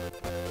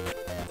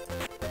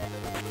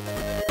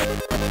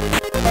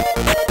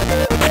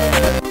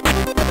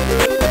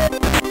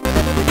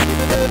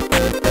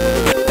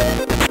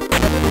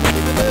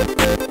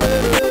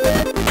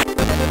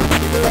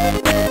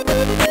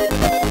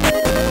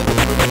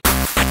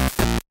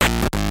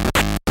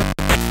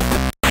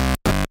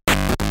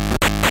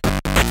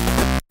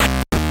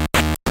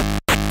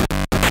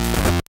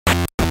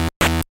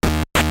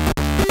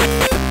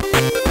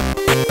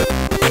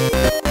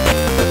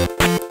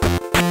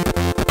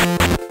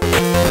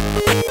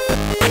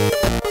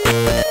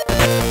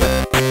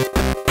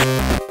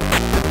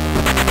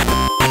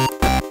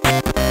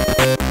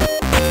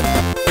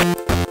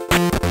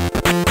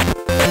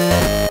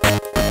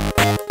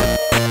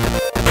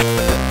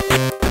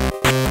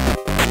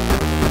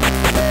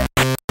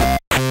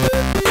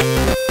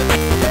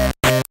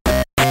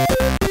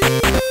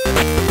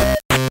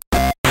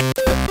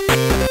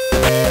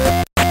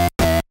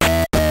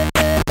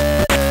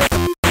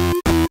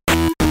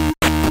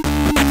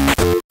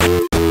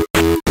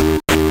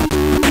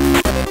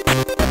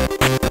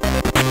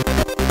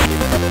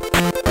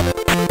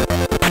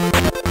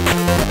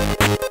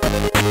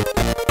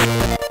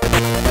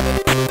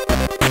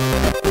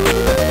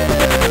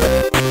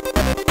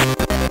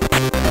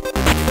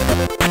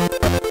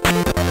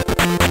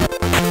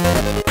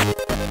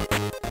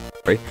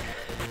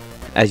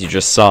 As you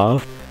just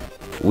saw,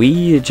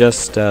 we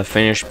just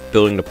finished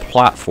building the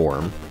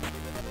platform,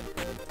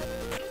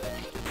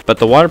 but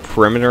the water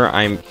perimeter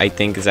I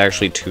think is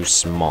actually too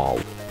small.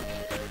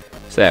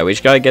 So yeah, we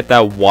just gotta get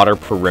that water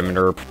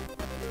perimeter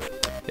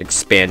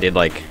expanded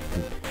like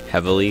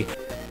heavily,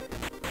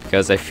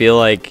 because I feel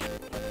like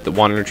the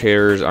water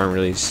traders aren't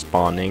really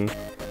spawning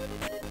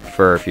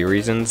for a few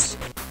reasons.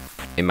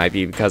 It might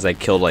be because I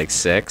killed like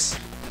 6.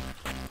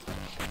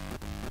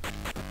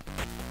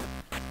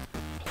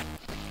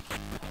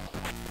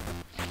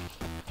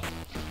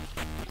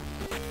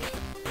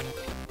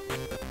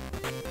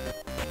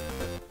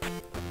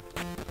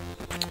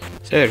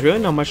 So there's really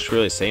not much to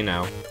really say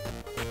now.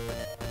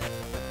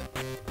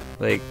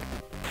 Like,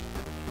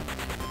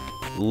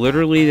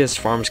 literally this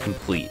farm's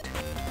complete.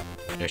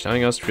 There's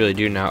nothing else to really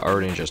do now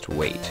other than just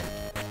wait.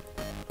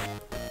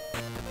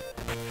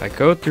 If I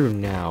go through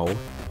now,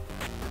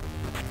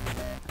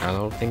 I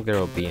don't think there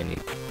will be any.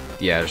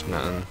 Yeah, there's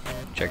nothing.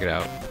 Check it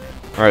out.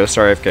 Alright, let's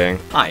start AFKing.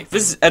 Hi,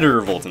 this is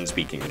Editor Voltan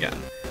speaking again.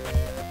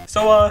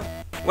 So,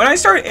 when I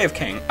started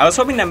AFKing, I was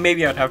hoping that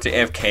maybe I'd have to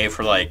AFK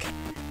for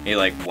maybe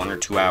like 1 or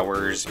 2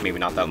 hours, maybe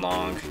not that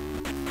long.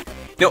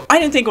 No, I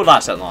didn't think it would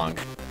last that long.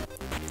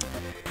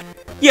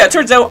 Yeah, it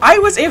turns out I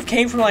was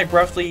AFKing from like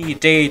roughly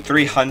day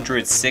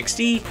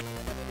 360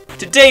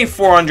 to day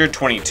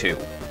 422.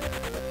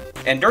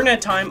 And during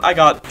that time, I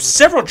got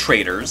several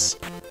traders,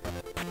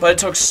 but it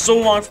took so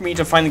long for me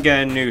to finally get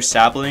a new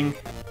sapling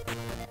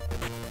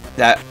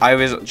that I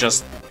was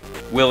just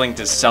willing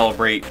to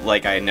celebrate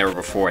like I had never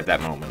before at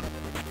that moment.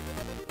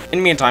 In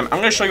the meantime, I'm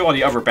going to show you all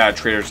the other bad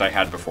traders I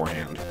had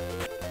beforehand.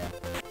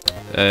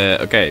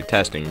 Okay,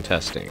 testing.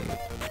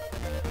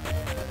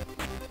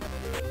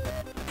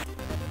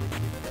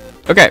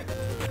 Okay.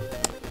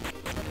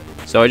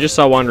 So I just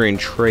saw Wandering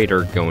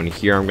Trader going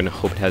here. I'm gonna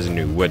hope it has a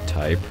new wood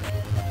type.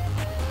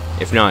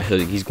 If not,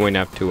 he's going to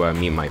have to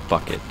meet my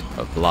bucket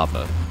of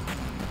lava.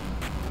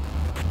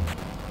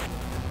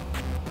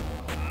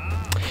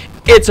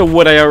 It's a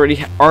wood I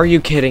already Are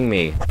you kidding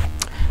me?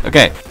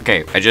 Okay,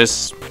 I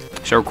just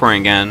started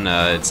recording again.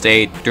 It's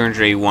day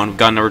 381. We've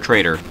got another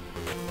trader.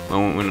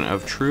 Moment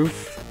of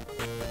truth.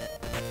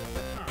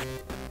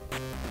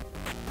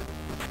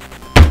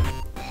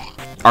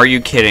 Are you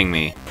kidding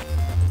me?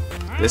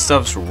 This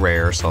stuff's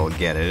rare, so I'll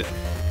get it.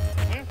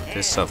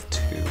 This stuff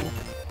too.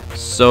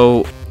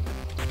 So,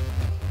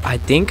 I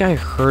think I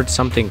heard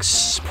something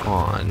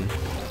spawn.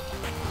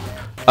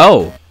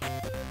 Oh!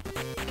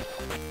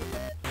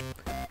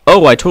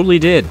 Oh, I totally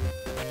did.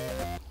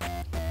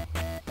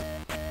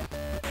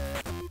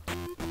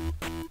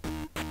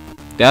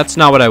 That's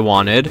not what I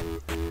wanted.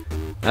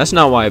 That's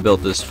not why I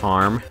built this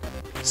farm.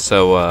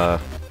 So,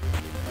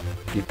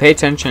 you pay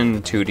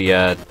attention to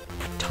the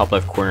top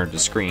left corner of the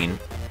screen.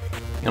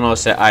 You'll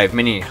notice that I have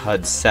mini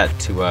HUDs set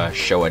to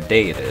show what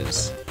day it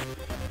is.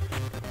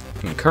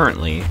 And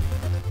currently,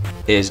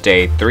 it is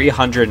day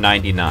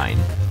 399.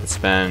 It's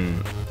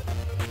been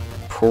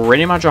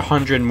pretty much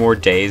 100 more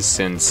days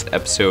since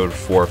episode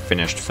 4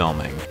 finished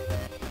filming.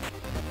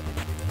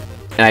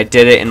 And I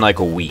did it in like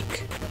a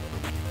week.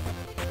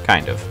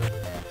 Kind of.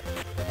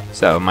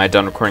 So, am I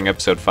done recording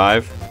episode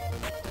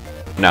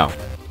 5? No.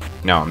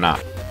 No, I'm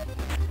not.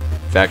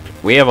 In fact,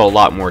 we have a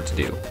lot more to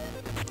do.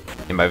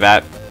 And by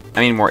that, I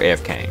mean more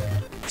AFKing.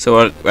 So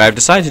what I've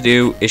decided to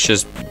do is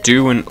just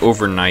do an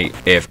overnight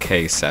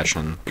AFK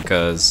session,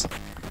 because,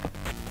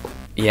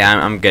 yeah,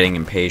 I'm getting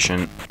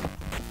impatient.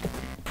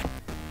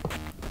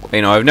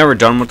 You know, I've never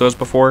done one of those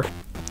before,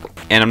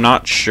 and I'm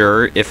not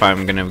sure if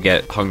I'm gonna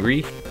get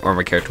hungry or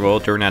my character will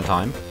during that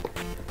time.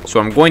 So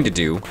what I'm going to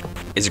do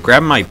is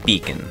grab my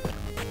beacon.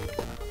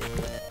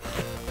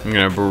 I'm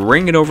gonna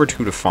bring it over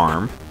to the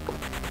farm,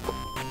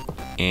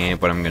 and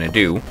what I'm gonna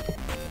do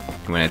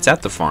when it's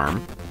at the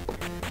farm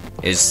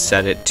is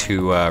set it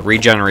to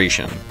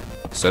regeneration,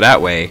 so that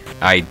way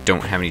I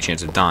don't have any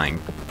chance of dying.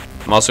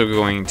 I'm also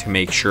going to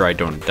make sure I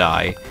don't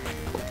die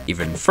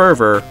even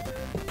further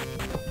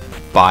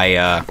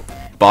by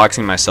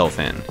boxing myself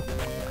in.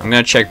 I'm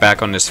gonna check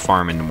back on this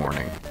farm in the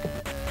morning.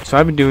 So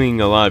I've been doing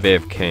a lot of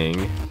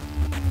AFKing.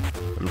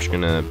 I'm just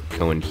gonna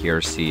go in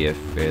here, see if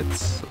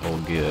it's all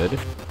good.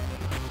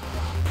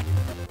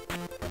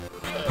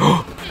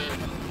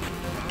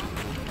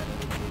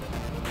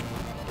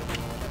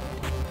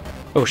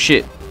 Oh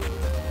shit.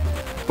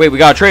 Wait, we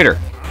got a trader.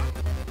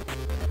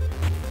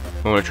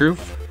 Want a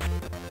truth?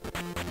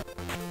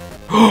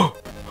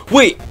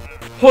 Wait,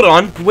 hold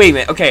on. Wait a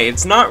minute. Okay,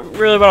 it's not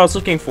really what I was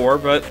looking for,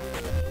 but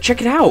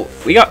check it out.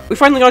 We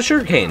finally got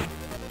sugarcane.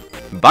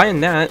 Buying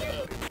that.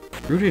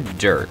 Rooted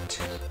dirt.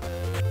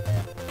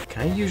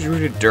 Can I use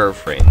rooted dirt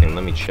for anything?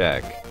 Let me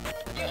check.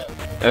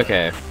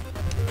 Okay.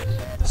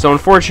 So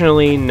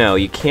unfortunately, no,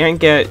 you can't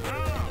get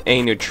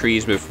any new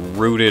trees with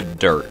rooted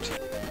dirt.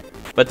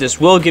 But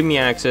this will give me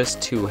access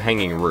to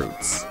hanging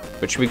roots,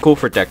 which would be cool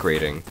for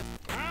decorating.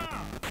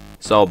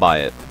 So I'll buy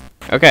it.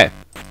 Okay.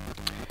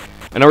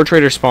 Another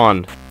trader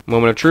spawned.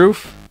 Moment of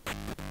truth.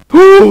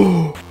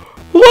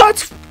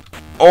 What?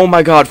 Oh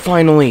my god,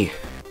 finally.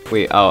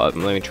 Wait, let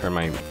me turn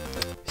my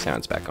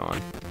sounds back on.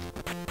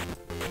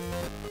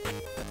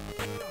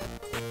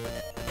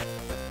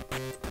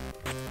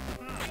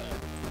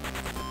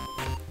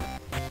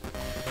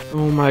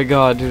 Oh my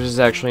god, dude, this is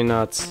actually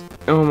nuts.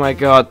 Oh my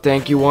god,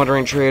 thank you,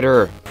 Wandering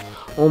Trader.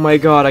 Oh my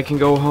god, I can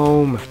go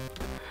home.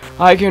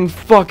 I can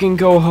fucking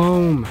go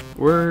home.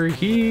 We're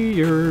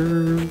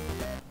here.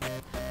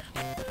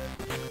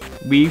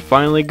 We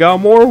finally got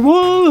more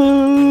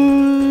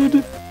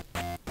wood.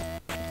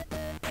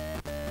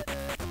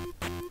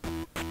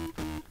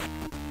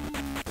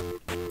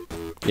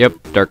 Yep,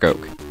 dark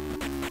oak.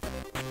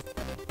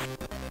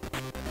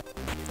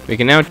 We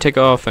can now take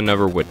off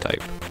another wood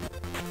type.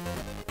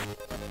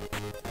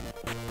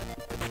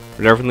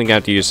 We're definitely going to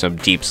have to use some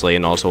deepslate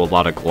and also a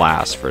lot of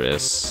glass for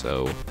this,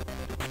 so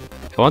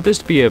I want this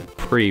to be a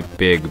pretty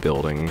big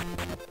building.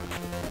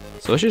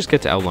 So let's just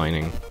get to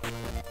outlining.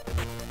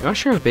 I'm not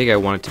sure how big I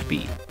want it to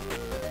be,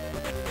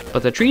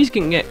 but the trees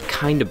can get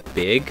kind of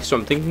big, so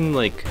I'm thinking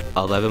like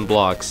 11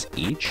 blocks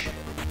each.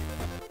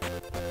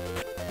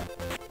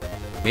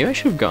 Maybe I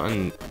should have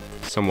gotten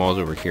some walls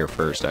over here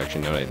first,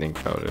 actually, now that I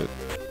think about it.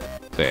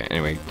 So yeah,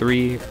 anyway,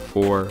 3,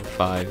 4,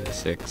 5,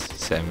 6,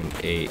 7,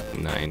 8,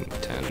 9,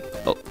 10,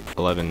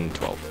 11,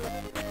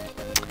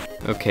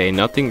 12. Okay,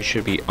 nothing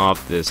should be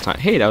off this time.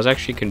 Hey, that was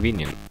actually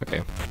convenient.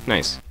 Okay,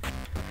 nice.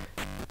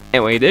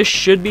 Anyway, this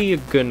should be a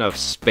good enough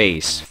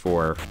space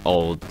for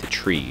all the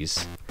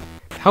trees.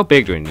 How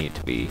big do I need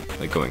to be,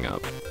 like, going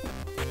up?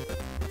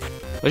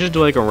 Let's just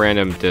do, like, a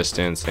random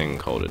distance and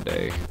call it a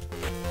day.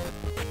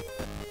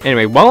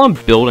 Anyway, while I'm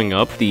building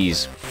up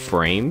these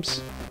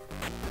frames,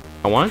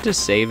 I wanted to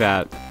say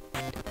that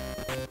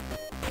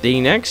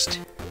the next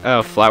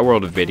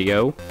Flatworld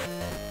video,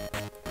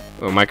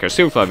 or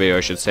Minecraft Superflat video,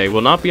 I should say,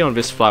 will not be on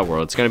this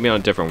Flatworld. It's going to be on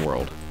a different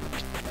world.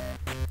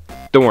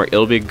 Don't worry,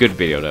 it'll be a good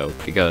video, though,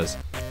 because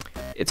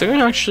it's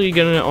actually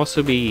going to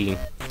also be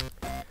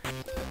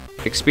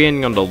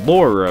expanding on the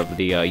lore of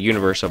the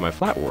universe of my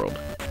Flatworld.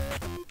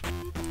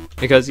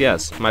 Because,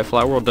 yes, my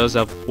Flatworld does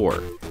have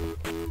lore.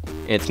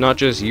 It's not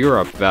just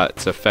Europe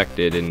that's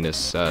affected in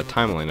this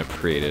timeline I've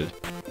created.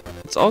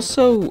 It's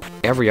also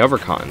every other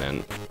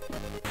continent.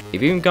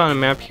 I've even got a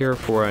map here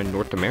for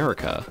North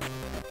America.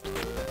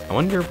 I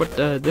wonder what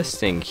this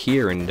thing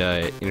here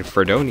in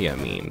Fredonia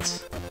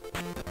means.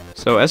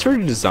 So as for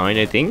the design,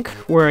 I think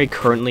where I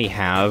currently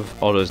have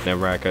all those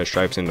netherrack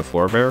stripes in the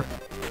floor there,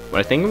 what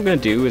I think I'm gonna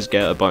do is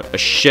get a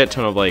shit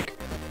ton of like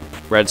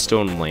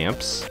redstone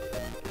lamps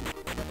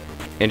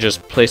and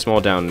just place them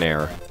all down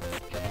there.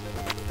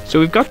 So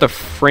we've got the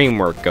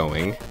framework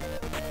going.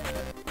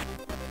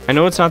 I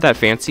know it's not that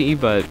fancy,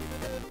 but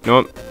you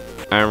know what?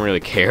 I don't really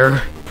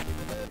care.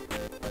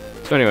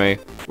 So anyway,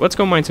 let's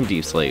go mine some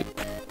deepslate.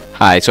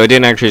 Hi, so I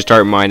didn't actually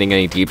start mining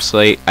any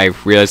deepslate. I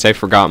realized I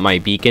forgot my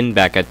beacon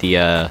back at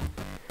the,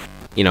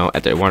 you know,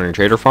 at the Wandering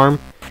Trader farm.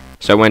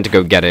 So I went to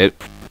go get it.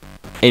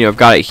 And you know, I've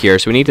got it here,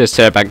 so we need to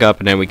set it back up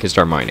and then we can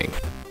start mining.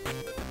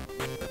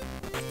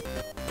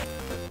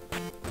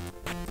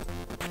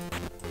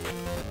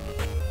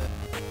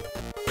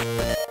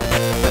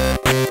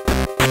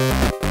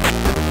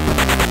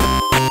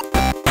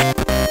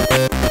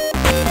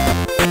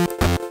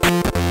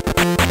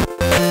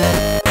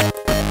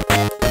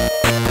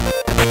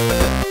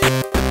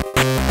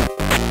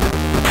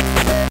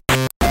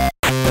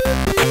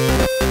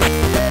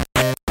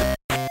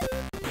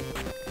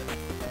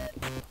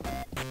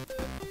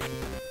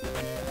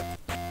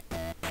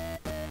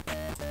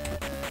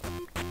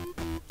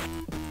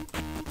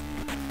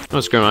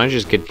 What's going on? I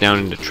just get down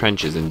into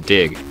trenches and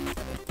dig.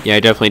 Yeah,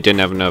 I definitely didn't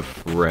have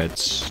enough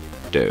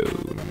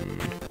redstone.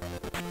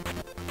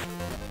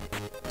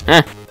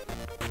 Eh.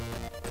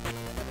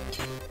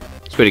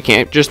 So it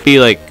can't just be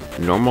like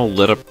normal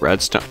lit up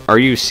redstone. Are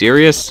you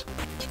serious?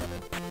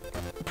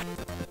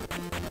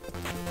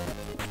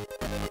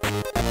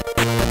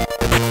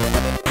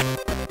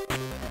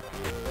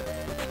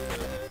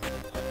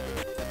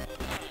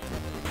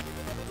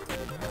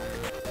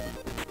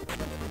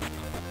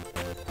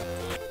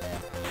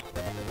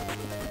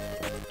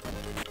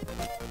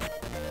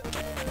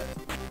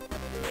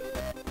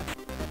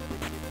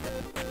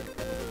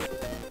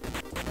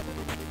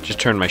 Just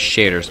turn my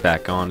shaders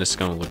back on. This is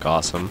gonna look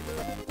awesome.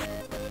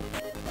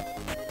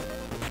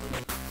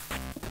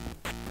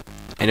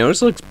 I know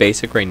this looks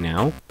basic right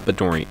now, but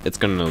don't worry, it's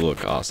gonna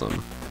look awesome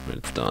when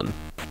it's done.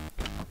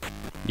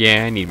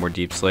 Yeah, I need more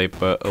deep slate,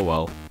 but oh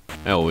well.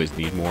 I always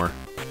need more.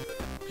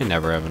 I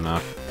never have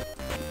enough.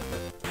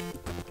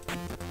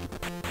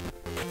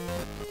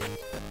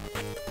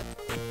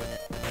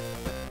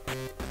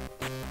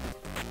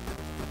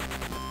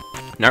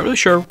 Not really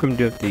sure what I'm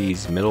doing with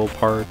these middle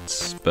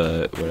parts,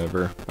 but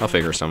whatever. I'll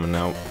figure something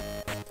out.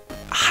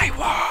 I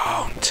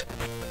won't!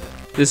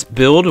 This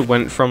build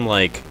went from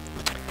like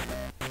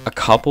a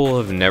couple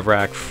of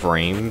netherrack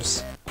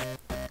frames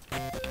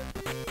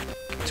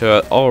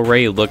to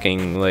already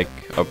looking like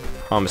a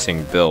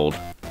promising build.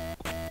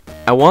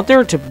 I want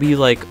there to be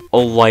like a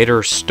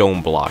lighter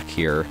stone block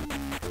here.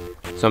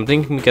 So I'm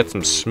thinking we get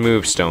some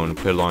smooth stone and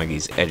put along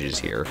these edges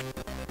here.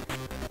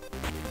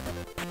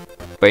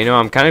 But you know,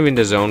 I'm kind of in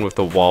the zone with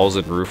the walls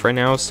and roof right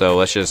now, so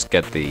let's try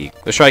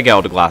to get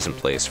all the glass in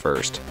place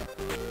first.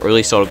 Or at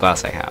least all the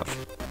glass I have.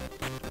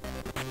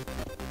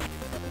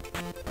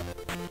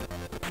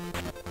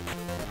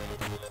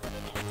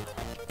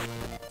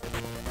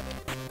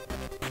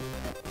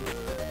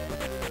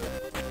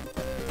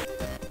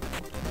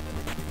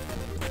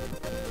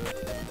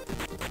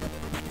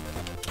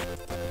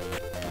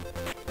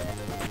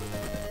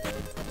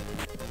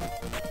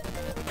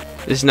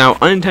 This now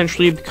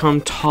unintentionally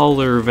become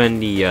taller than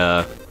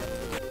the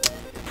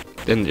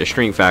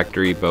string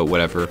factory, but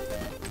whatever.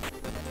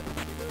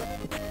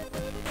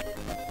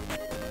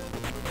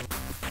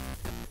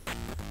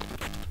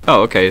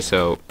 Oh, okay,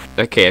 so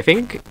I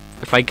think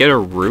if I get a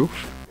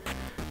roof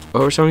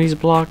over some of these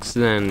blocks,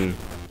 then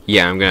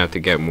yeah, I'm gonna have to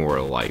get more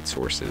light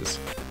sources.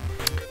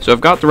 So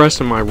I've got the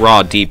rest of my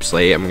raw deep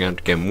slate. I'm gonna have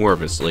to get more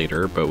of this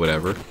later, but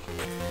whatever.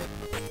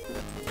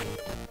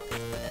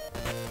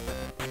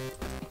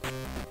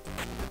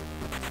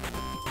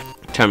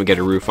 Time to get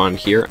a roof on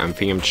here. I'm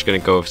thinking I'm just gonna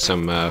go with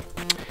some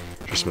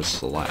just some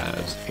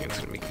slabs. I think it's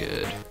gonna be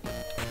good.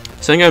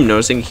 Something I'm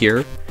noticing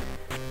here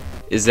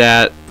is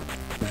that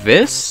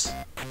this,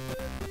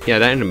 yeah,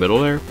 that in the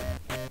middle there,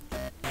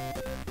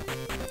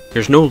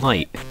 there's no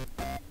light,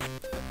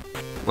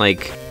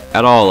 like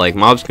at all. Like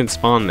mobs can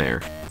spawn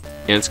there,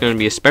 And it's going to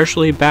be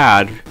especially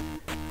bad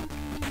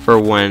for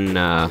when,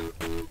 I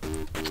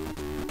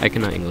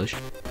cannot English,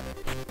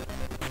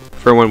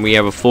 for when we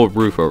have a full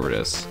roof over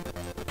this.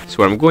 So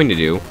what I'm going to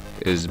do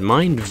is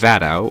mine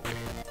that out,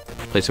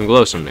 place some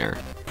glowstone there.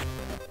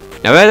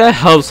 Now that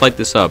helps light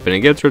this up, and it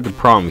gets rid of the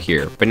problem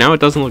here, but now it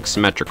doesn't look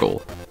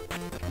symmetrical.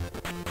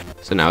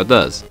 So now it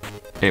does.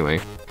 Anyway,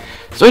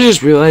 so I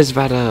just realized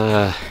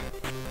that,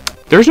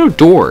 there's no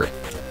door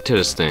to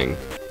this thing.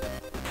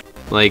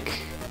 Like,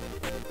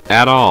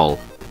 at all.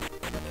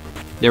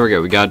 There we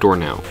go, we got a door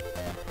now.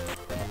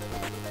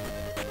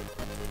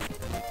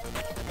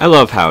 I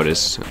love how it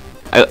is.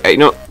 You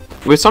know,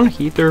 with some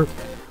Heather,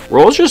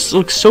 worlds just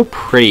look so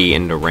pretty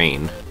in the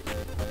rain.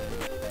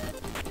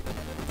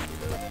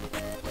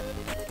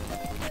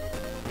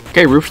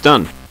 Okay, roof's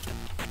done.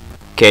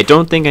 Okay, I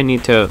don't think I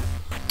need to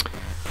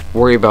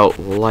worry about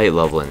light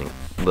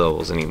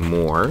levels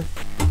anymore.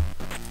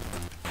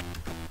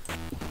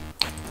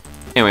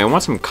 Anyway, I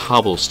want some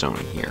cobblestone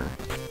here.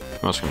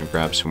 I'm also going to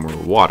grab some more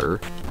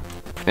water,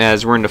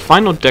 as we're in the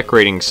final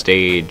decorating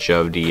stage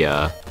of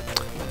the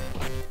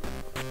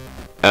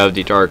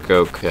dark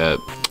oak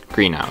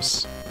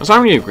greenhouse. It's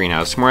not really a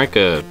greenhouse, it's more like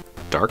a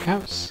dark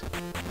house.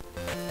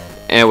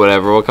 And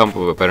whatever, we'll come up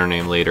with a better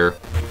name later.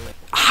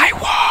 I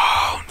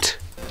won't!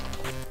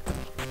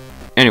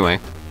 Anyway,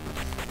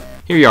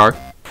 here we are.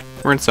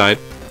 We're inside.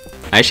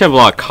 I actually have a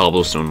lot of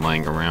cobblestone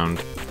lying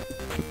around.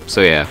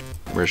 So yeah,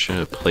 we're just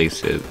gonna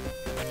place it.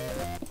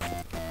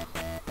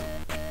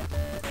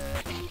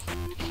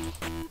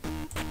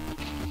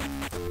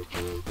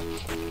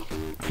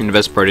 And the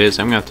best part is,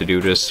 I'm gonna have to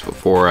do this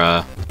for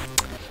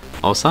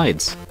all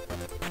sides.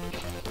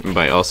 And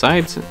by all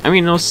sides, I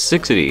mean all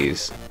 6 of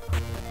these.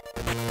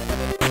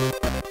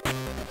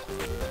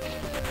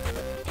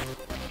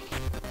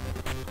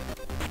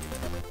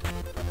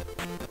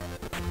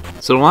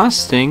 So the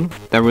last thing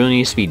that really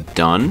needs to be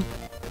done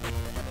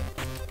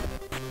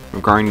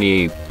regarding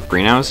the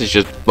greenhouse is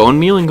just bone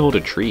mealing all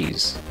the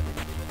trees.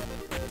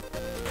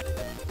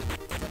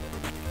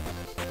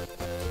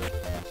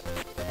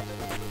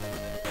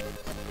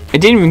 I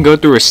didn't even go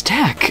through a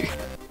stack.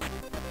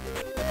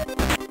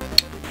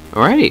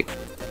 Alrighty.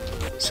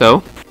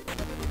 So,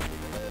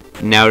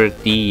 now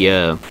that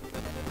the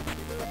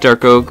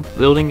dark oak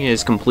building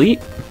is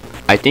complete,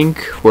 I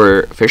think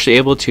we're officially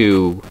able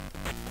to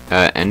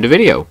end the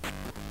video.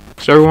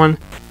 So everyone,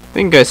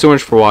 thank you guys so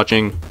much for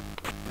watching.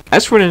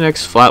 As for the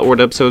next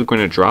Flatworld episode going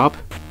to drop,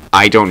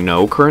 I don't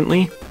know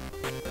currently.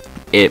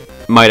 It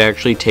might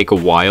actually take a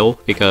while,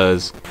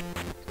 because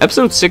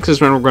episode 6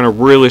 is when we're going to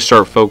really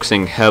start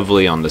focusing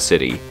heavily on the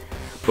city.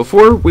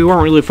 Before, we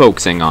weren't really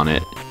focusing on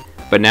it,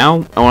 but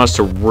now I want us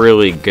to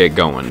really get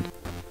going.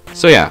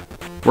 So yeah,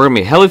 we're going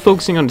to be heavily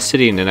focusing on the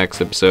city in the next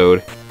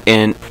episode,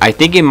 and I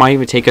think it might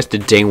even take us to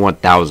day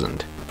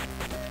 1000.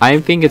 I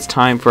think it's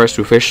time for us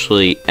to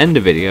officially end the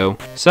video.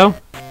 So,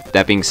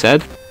 that being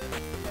said,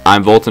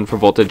 I'm Voltan from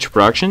Voltage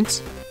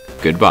Productions.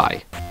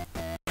 Goodbye.